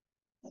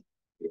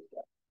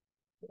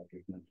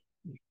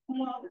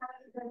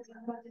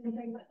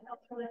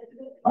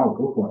 Oh,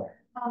 go for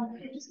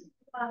it. It just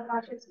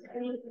projects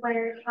where you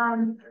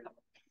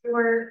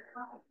were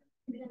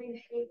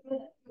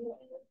doing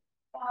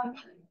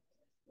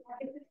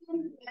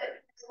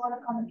there's a lot of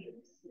common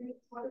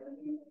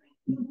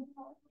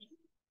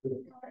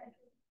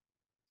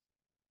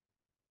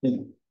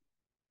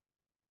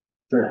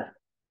Sure.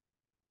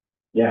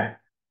 Yeah,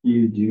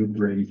 you do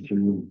break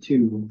through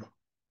two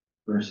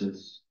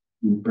versus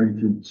you break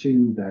through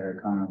two that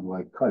are kind of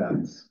like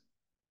cutouts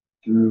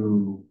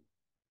through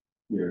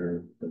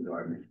the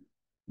garbage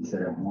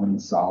instead of one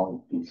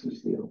solid piece of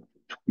steel.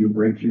 You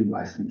break through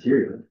less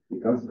material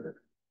because of it.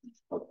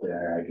 Up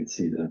there, I could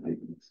see the big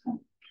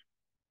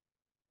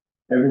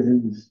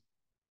everything's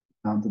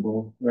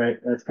countable, right?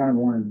 That's kind of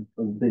one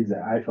of the things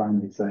that I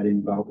find exciting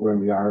about where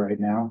we are right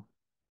now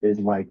is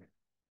like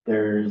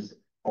there's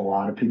a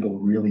lot of people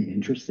really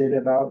interested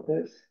about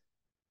this,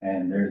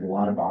 and there's a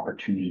lot of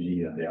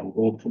opportunity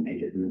available to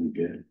make it really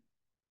good.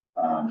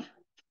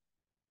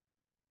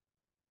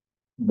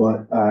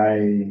 But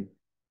I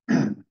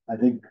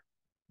think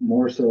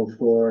more so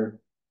for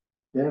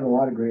they have a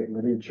lot of great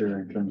literature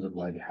in terms of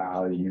like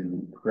how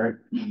you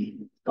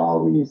correctly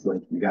install these.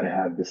 Like you got to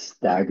have the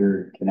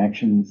staggered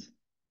connections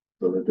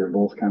so that they're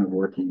both kind of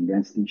working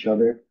against each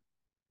other.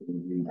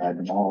 When you add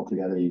them all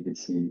together, you can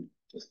see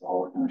just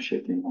all kind of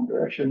shifting in one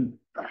direction,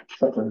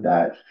 stuff like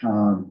that.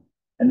 And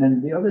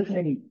then the other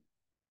thing,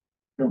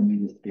 I don't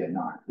mean this to be a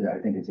knock. Yeah, I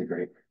think it's a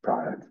great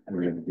product. I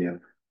really do.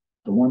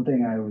 The one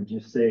thing I would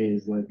just say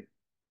is like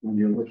when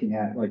you're looking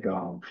at like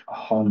a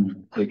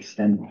hung,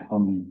 extended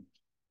hung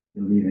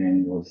relieving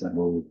angle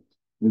assembly,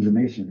 there's a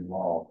masonry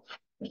wall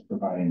that's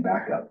providing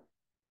backup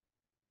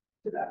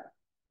to that.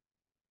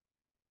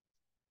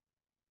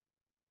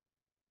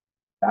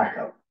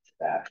 Backup to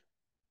that.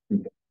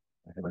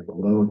 Like a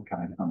load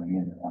kind of coming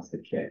in that wants to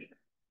kick,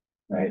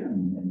 right?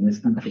 And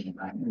this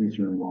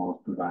masonry wall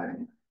is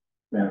providing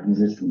that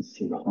resistance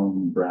to the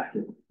home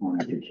bracket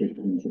when I could kick it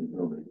into the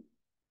building.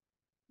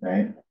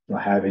 Right? So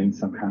having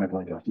some kind of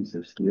like a piece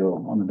of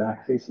steel on the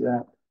back face of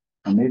that,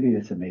 or maybe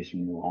it's a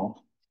masonry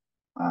wall.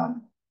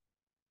 Um,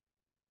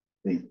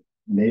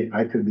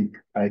 I could be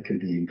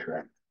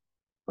incorrect,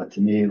 but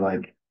to me,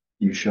 like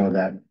you show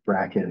that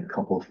bracket a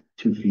couple,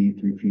 2 feet,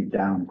 3 feet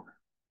down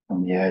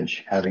from the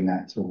edge, having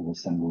that sort of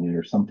assembly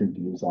or something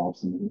to resolve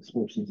some of the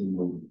forces in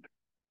the would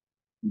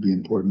be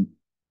important.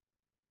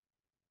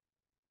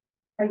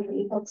 Are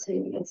you able to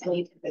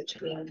insulate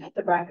between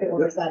the bracket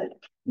or is that?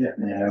 Yeah,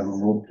 and they have a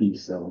little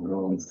piece that will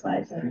go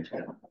inside.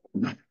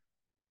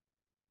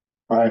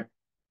 All right.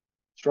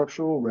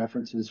 Structural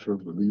references for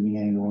relieving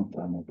angle and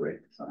thermal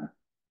break design.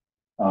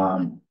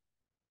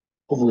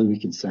 Hopefully we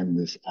can send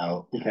this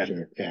out.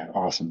 Okay. Yeah,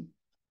 awesome.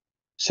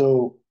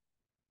 So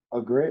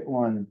a great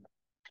one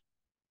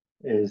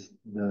is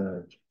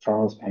the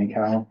Charles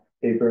Pankow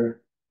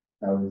paper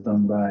that was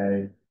done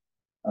by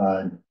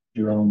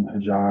Jerome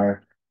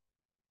Hajar,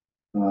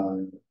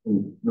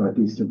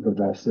 Northeastern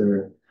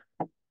professor,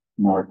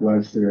 Mark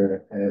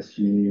Webster,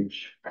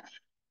 SGH.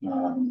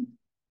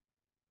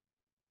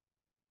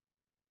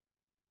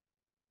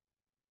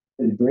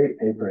 It's a great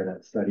paper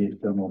that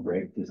studied thermal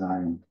break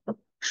design.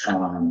 A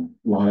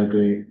lot of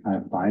great kind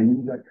of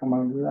findings that come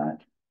out of that.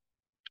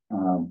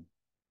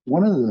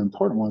 One of the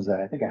important ones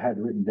that I think I had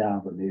written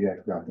down, but maybe I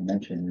forgot to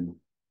mention,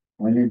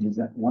 when you're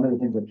one of the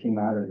things that came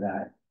out of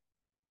that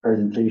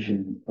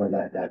presentation or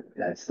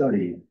that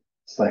study,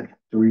 it's like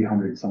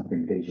 300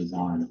 something pages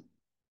on.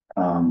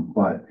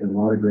 But a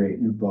lot of great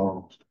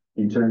info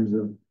in terms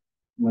of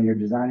when you're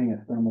designing a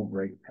thermal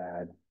brake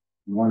pad,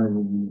 you want to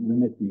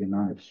limit the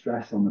amount of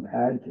stress on the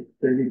pad to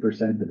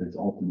 30% of its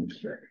ultimate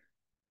strength.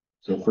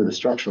 So for the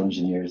structural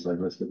engineers, like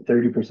let's say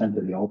 30%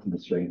 of the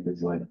ultimate strength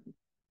is like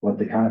what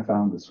they kind of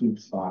found the sweet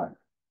spot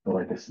for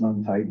like a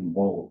snug tightened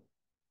bolt,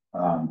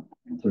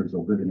 in terms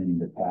of limiting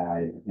the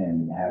pad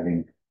and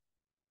having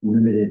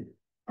limited,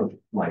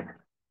 like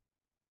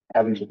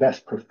having the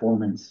best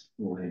performance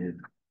related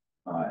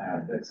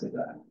aspects of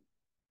that.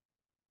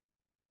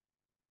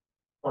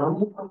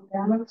 Thermal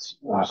performance?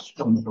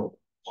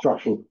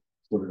 Structural,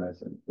 what did I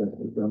say?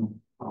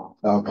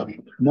 Okay.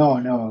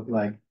 No,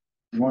 like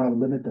you want to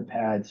limit the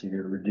pad so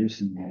you're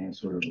reducing any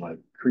sort of like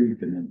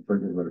creep and then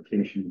further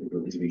rotation with the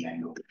relieving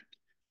angle.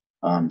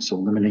 So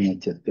limiting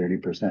it to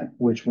 30%,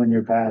 which when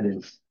your pad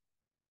is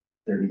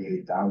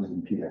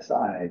 38,000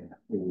 PSI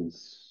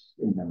is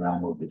in the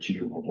realm of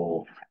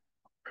achievable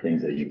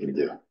things that you can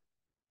do.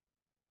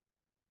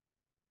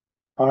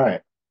 All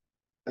right.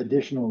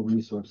 Additional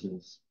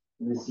resources.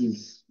 This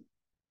is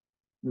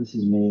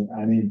me.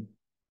 I mean,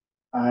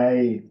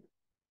 I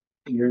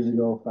years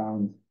ago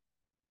found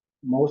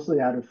mostly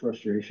out of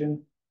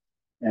frustration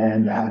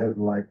and out of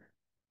like,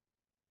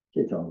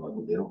 can't tell me what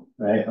to do,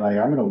 right? Like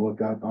I'm gonna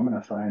look up, I'm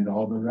gonna find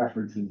all the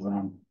references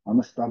on. I'm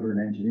a stubborn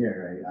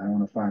engineer, right? I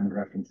want to find the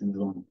references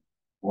on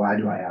why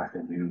do I have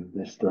to do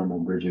this thermal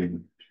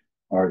bridging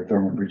or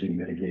thermal bridging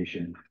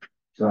mitigation.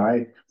 So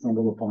I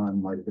stumbled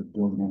upon like the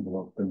building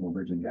envelope thermal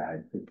bridging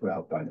guide put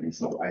out by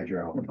Diesel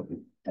Hydro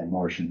and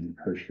Martian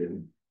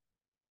Hirschfield.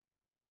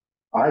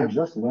 I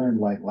just learned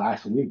like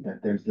last week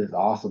that there's this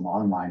awesome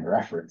online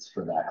reference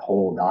for that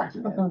whole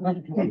document.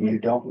 And you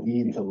don't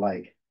need to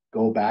like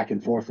go back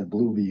and forth in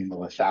Bluebeam of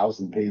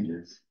 1,000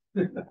 pages.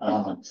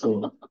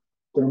 So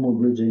thermal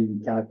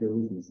bridging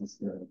calculations is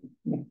the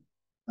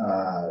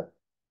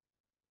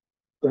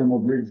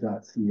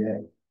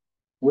thermalbridge.ca,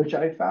 which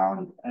I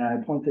found, and I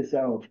point this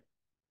out,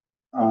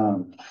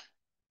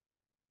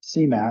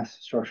 CMass,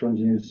 Structural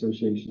Engineers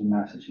Association in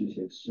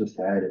Massachusetts, just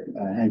had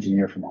an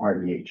engineer from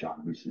RDH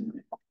on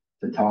recently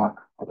to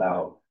talk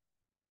about,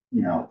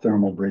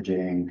 thermal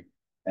bridging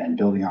and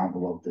building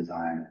envelope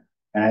design.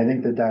 And I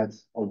think that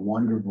that's a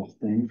wonderful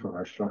thing for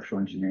our structural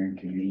engineering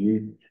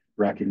community,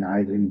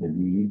 recognizing the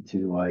need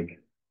to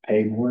like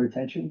pay more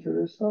attention to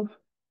this stuff.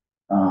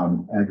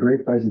 A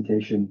great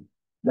presentation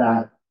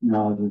that,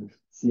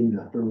 seeing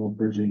the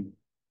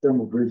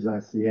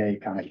thermalbridge.ca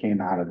kind of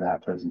came out of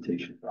that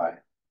presentation by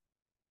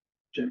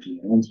Jim.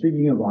 And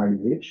speaking of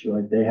RDH,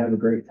 like they have a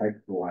great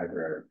technical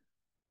library.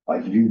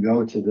 Like if you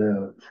go to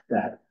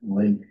that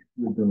link,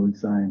 the building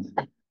science,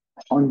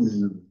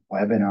 tons of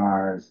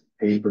webinars,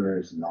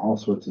 papers, and all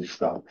sorts of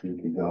stuff. You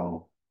can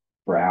go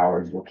for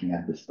hours looking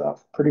at this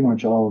stuff. Pretty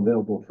much all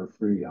available for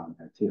free on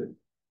there too,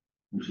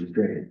 which is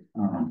great.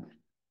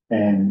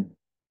 And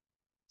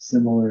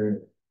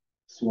similar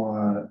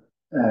SWA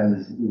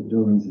as the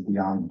Buildings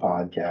Beyond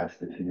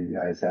podcast. If you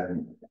guys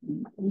haven't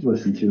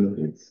listened to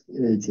it,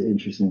 it's an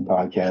interesting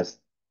podcast.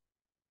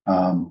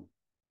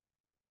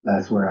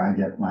 That's where I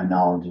get my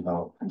knowledge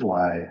about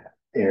why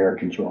air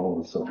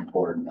control is so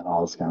important and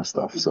all this kind of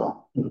stuff.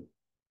 So, all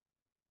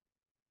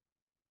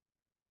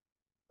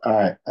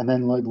right, and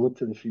then like look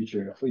to the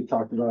future. We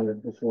talked about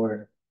it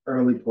before.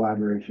 Early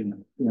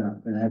collaboration,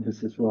 an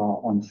emphasis. We're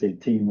all on the same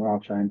team. We're all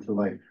trying to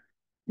like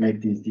make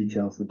these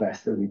details the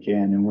best that we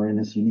can, and we're in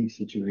this unique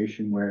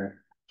situation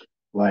where,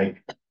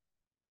 like,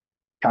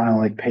 kind of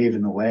like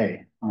paving the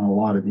way on a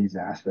lot of these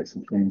aspects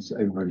and things.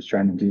 Everybody's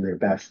trying to do their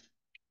best,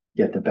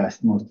 get the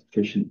best, most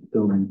efficient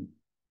building.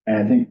 And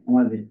I think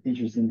one of the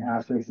interesting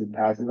aspects of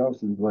Passive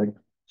House is like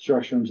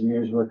structural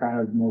engineers were kind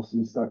of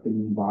mostly stuck in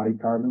the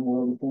embodied carbon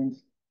world of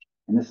things.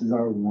 And this is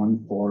our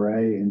one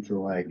foray into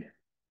like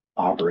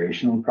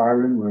operational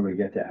carbon where we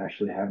get to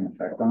actually have an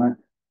effect on it.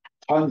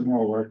 Tons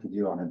more work to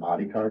do on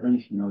embodied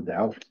carbon, no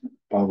doubt.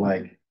 But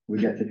like we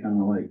get to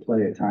kind of like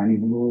play a tiny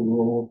little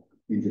role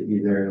into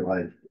either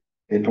like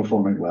it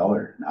performing well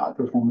or not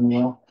performing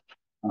well.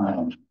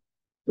 So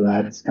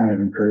that's kind of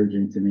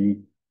encouraging to me.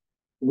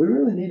 We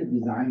really need a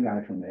design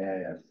guy from the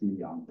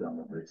AIFC on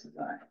thermal bridge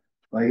design.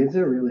 Like, is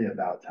it really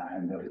about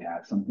time that we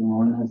have something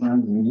along those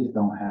lines? We just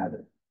don't have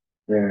it.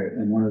 There,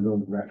 in one of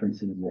those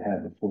references we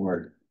had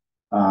before,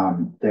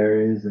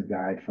 there is a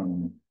guide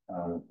from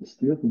the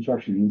Steel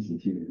Construction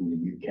Institute in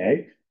the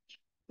UK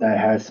that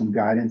has some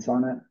guidance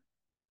on it.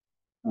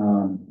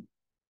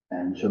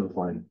 And shows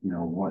like,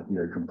 what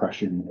your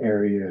compression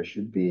area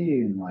should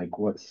be and like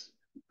what's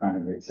kind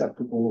of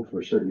acceptable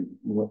for certain,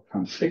 what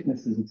kind of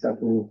thickness is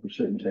acceptable for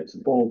certain types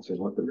of bolts or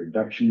what the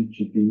reduction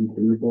should be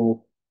for your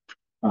bolt.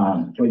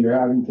 But you're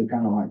having to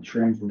kind of like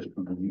translate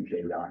from the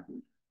UK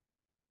document.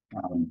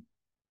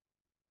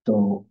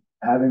 So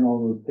having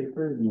all those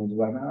papers and those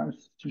webinars,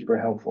 super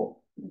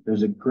helpful.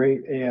 There's a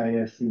great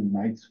AISC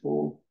night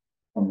school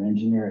from an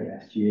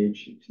engineer at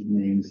SGH. His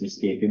name's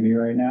escaping me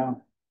right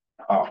now.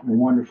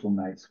 Wonderful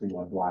night school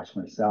I've watched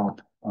myself.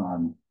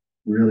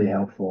 Really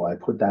helpful. I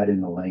put that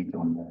in the link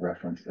on the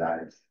reference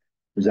guides.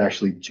 There's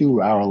actually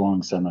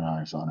 2-hour-long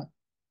seminars on it.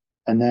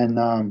 And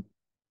then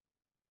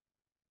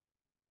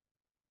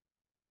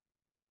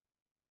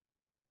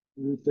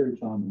research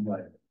on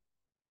what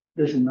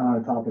this is not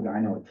a topic I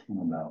know a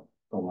ton about,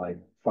 but like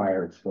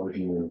fire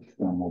exposure,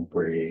 thermal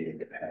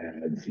braid,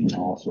 pads,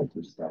 all sorts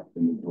of stuff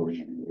in the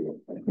building.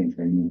 I think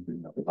they need to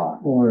know a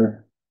lot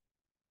more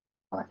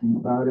talking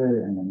about it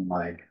and then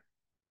like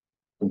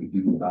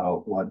thinking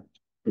about what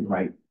the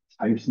right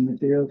types of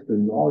materials,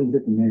 because all these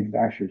different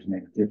manufacturers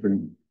make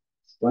different,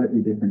 slightly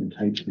different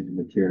types of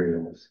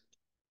materials.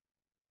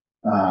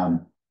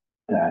 That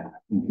I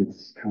think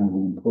it's kind of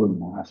an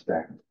important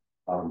aspect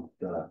of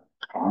the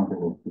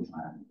envelope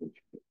design.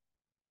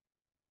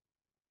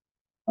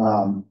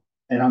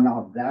 And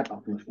on that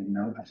uplifting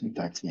note, I think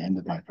that's the end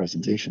of my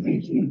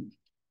presentation.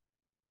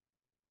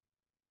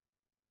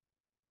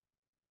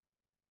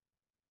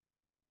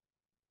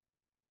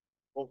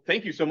 Well,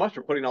 thank you so much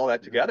for putting all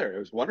that together. It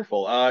was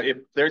wonderful. If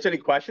there's any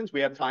questions,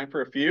 we have time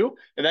for a few,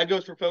 and that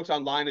goes for folks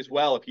online as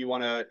well. If you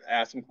want to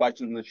ask some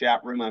questions in the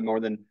chat room, I'm more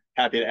than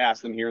happy to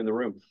ask them here in the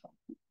room.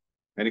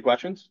 Any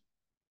questions?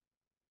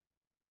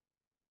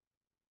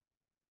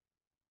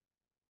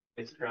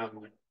 It's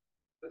from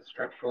the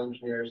structural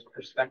engineer's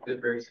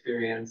perspective or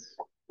experience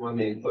on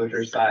the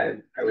enclosure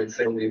side. I would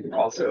say we've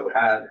also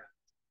had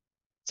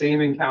same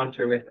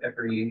encounter with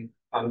every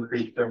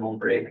concrete thermal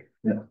break.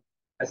 Yeah.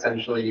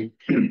 Essentially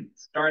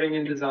starting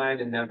in design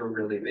and never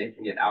really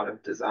making it out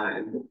of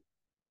design.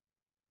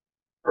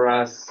 For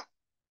us,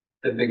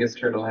 the biggest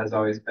hurdle has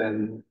always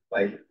been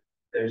like,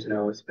 there's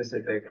no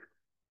specific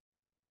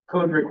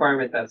code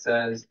requirement that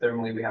says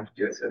thermally we have to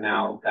do it. So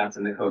now that's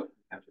in the code, we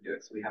have to do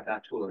it. So we have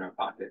that tool in our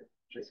pocket,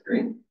 which is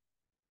great.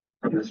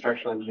 From the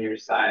structural engineer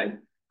side,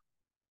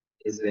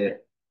 is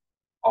it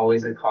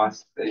always a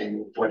cost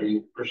thing? What are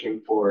you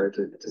pushing for?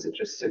 Does it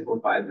just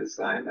simplify the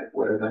design? Like,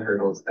 what are the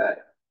hurdles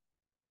that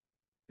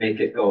make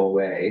it go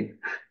away?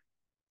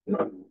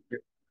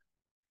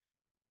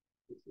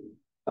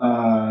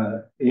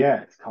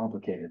 Yeah, it's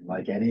complicated.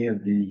 Like any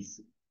of these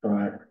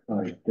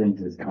like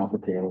things is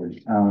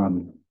complicated.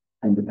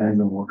 And depends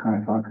on what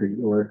kind of concrete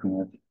you're working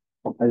with.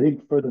 I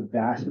think for the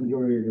vast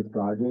majority of the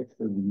projects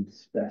that we've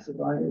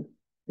specified,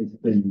 it's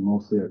been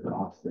mostly a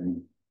cost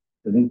thing.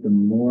 I think the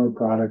more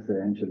products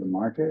that enter the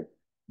market,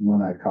 when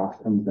that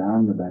cost comes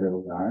down, the better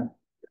we are.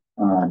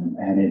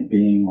 And it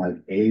being like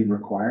a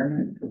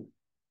requirement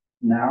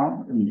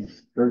now, and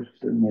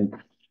certainly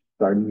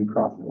starting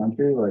across the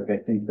country, like I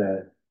think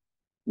that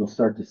you'll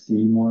start to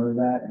see more of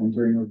that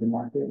entering the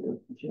market.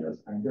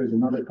 There's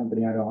another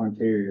company out of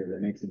Ontario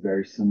that makes a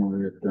very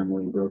similar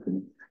thermally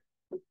broken.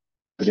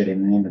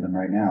 Forgetting the name of them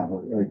right now,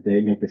 but like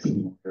they make a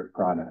similar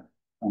product.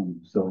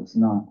 So it's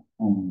not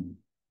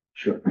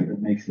sure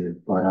that makes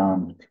it, but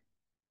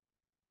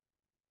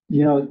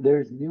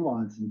there's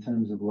nuance in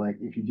terms of like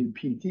if you do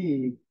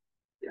PT,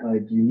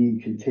 like you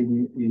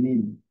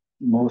need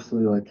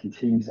mostly like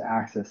continuous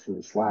access to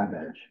the slab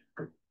edge.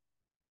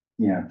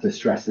 To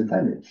stress the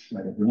tendons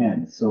right at the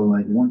end. So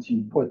like once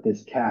you put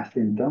this cast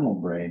in thermal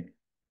break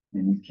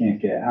and you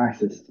can't get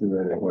access to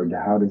it, or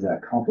how does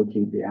that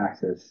complicate the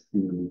access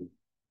to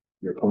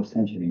your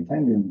post-tensioning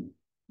tendon?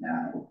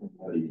 Now,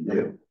 what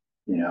do?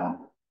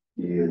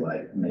 You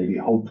like maybe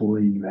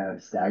hopefully you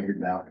have staggered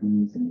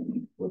balconies and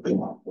you flip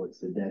them up. What's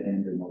the dead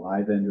end and the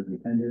live end of the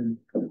tendon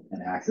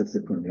and access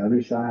it from the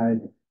other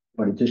side.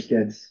 But it just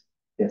gets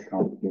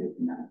complicated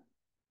from that.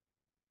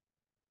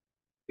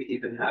 We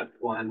even had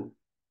one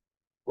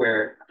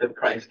where the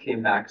price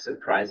came back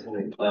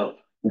surprisingly low.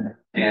 Yeah.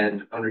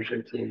 And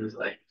ownership team was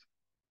like,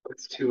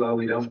 it's too low,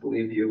 we don't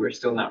believe you, we're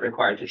still not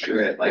required to do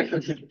it, like,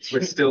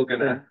 we're still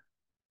gonna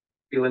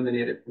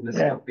eliminate it from the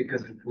Yeah. scope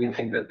because we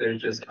think that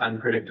there's just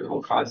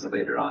unpredictable costs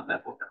later on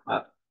that will come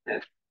up.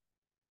 And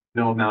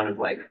no amount of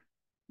like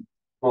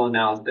full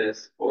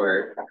analysis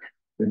or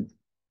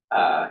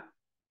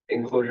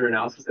enclosure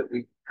analysis that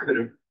we could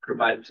have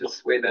provided to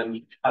sway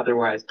them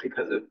otherwise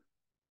because of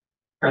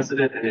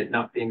precedent and it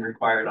not being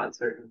required on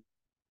certain.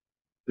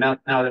 Now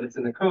that it's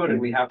in the code and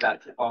we have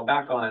that to fall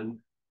back on.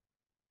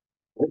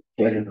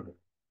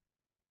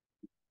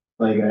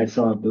 Like I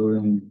saw a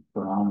building in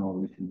Toronto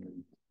recently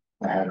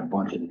that had a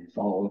bunch of these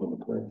all over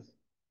the place.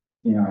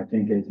 You know, I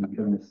think as you're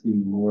gonna see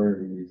more of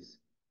these,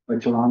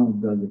 like Toronto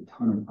does a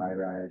ton of high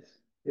rise.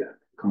 Yeah.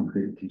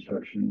 Concrete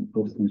construction,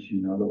 Poston,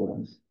 you know,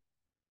 otherwise.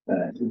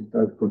 That just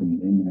start putting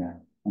it in there.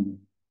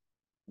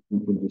 We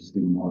could just do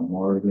more and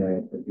more of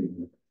that, but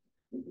the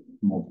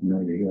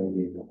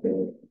multi-million with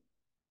it.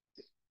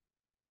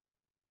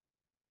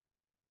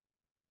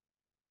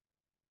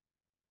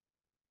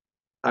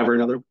 Time for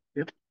another.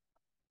 Yep.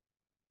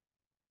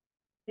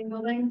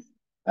 Buildings.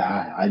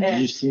 Did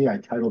you see, I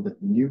titled it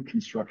new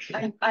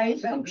construction. I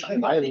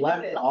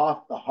left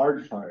off the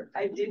hard part.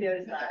 I do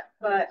notice that,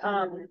 but,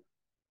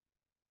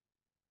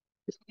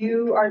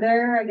 you are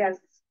there, I guess.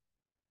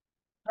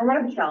 Or what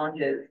are the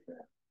challenges,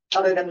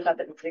 other than the fact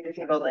that it's an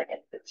existing building,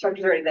 the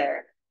structure's already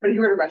there, but if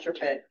you were to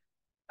retrofit,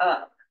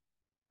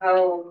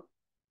 how,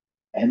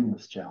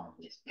 Endless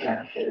challenges.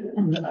 yeah.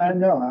 I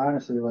know,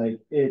 honestly, like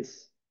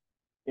it's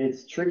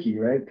tricky,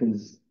 right?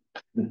 Because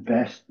the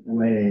best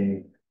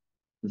way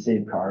to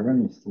save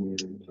carbon is to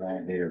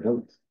renovate our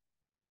buildings.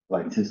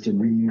 Like just to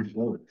reuse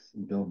buildings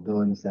and build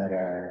buildings that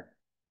are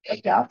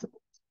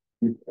adaptable.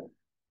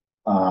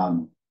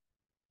 Um,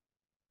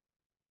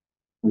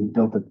 we've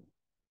built a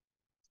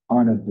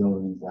ton of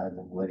buildings as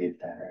of late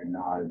that are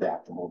not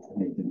adaptable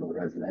to anything but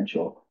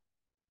residential.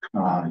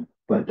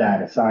 But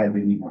that aside,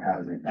 we need more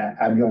housing.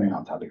 I'm going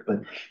on topic,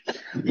 but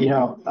you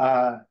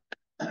know,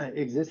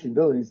 existing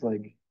buildings,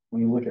 like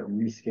when you look at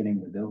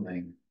reskinning the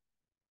building,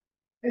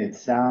 it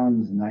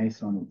sounds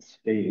nice on its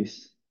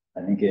face.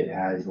 I think it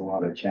has a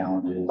lot of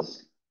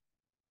challenges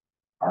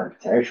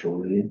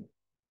architecturally,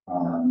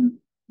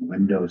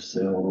 window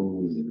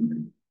sills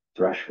and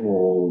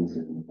thresholds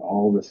and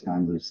all this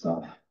kinds of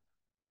stuff.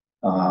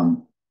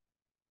 Um,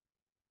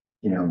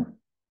 you know,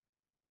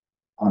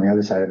 on the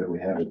other side of it, we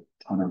have a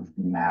ton of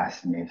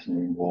mass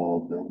masonry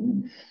wall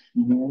buildings.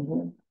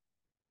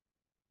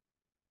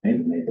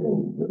 Maybe make it a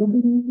little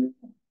bit easier,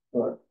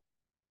 but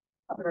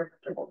Other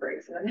triple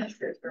breaks and then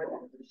there's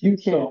you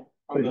can't, So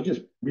but you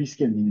just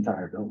reskin the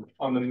entire building.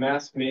 on the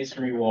mass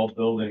masonry wall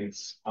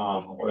buildings,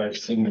 what I've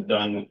seen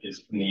done is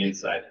from the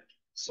inside.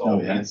 So Oh,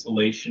 the yeah.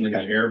 insulation and the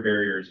Okay. air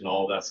barriers and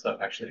all that stuff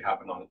actually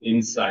happen on the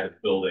inside of the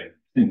building.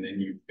 And then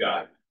you've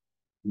got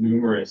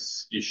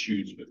numerous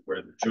issues with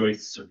where the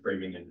joists are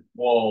framing in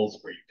walls,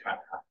 where you kind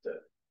of have to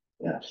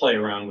Yeah. play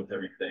around with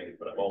everything.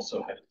 But I've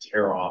also had to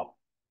tear off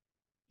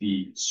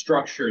the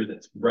structure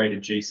that's right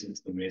adjacent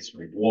to the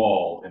masonry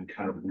wall and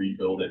kind of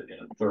rebuild it in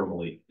a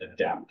thermally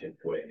adaptive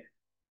way.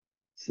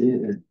 See,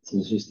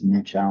 it's just a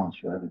new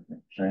challenge for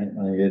everything, right?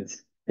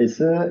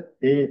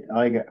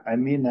 Like I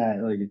mean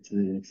that like it's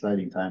an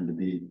exciting time to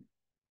be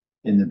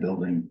in the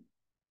building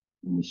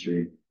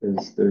industry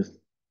because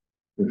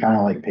we're kind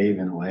of like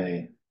paving the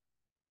way.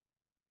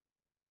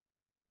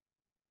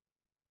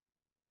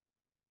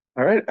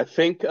 All right. I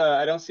think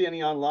I don't see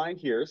any online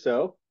here,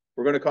 so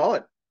we're going to call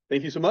it.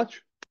 Thank you so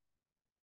much.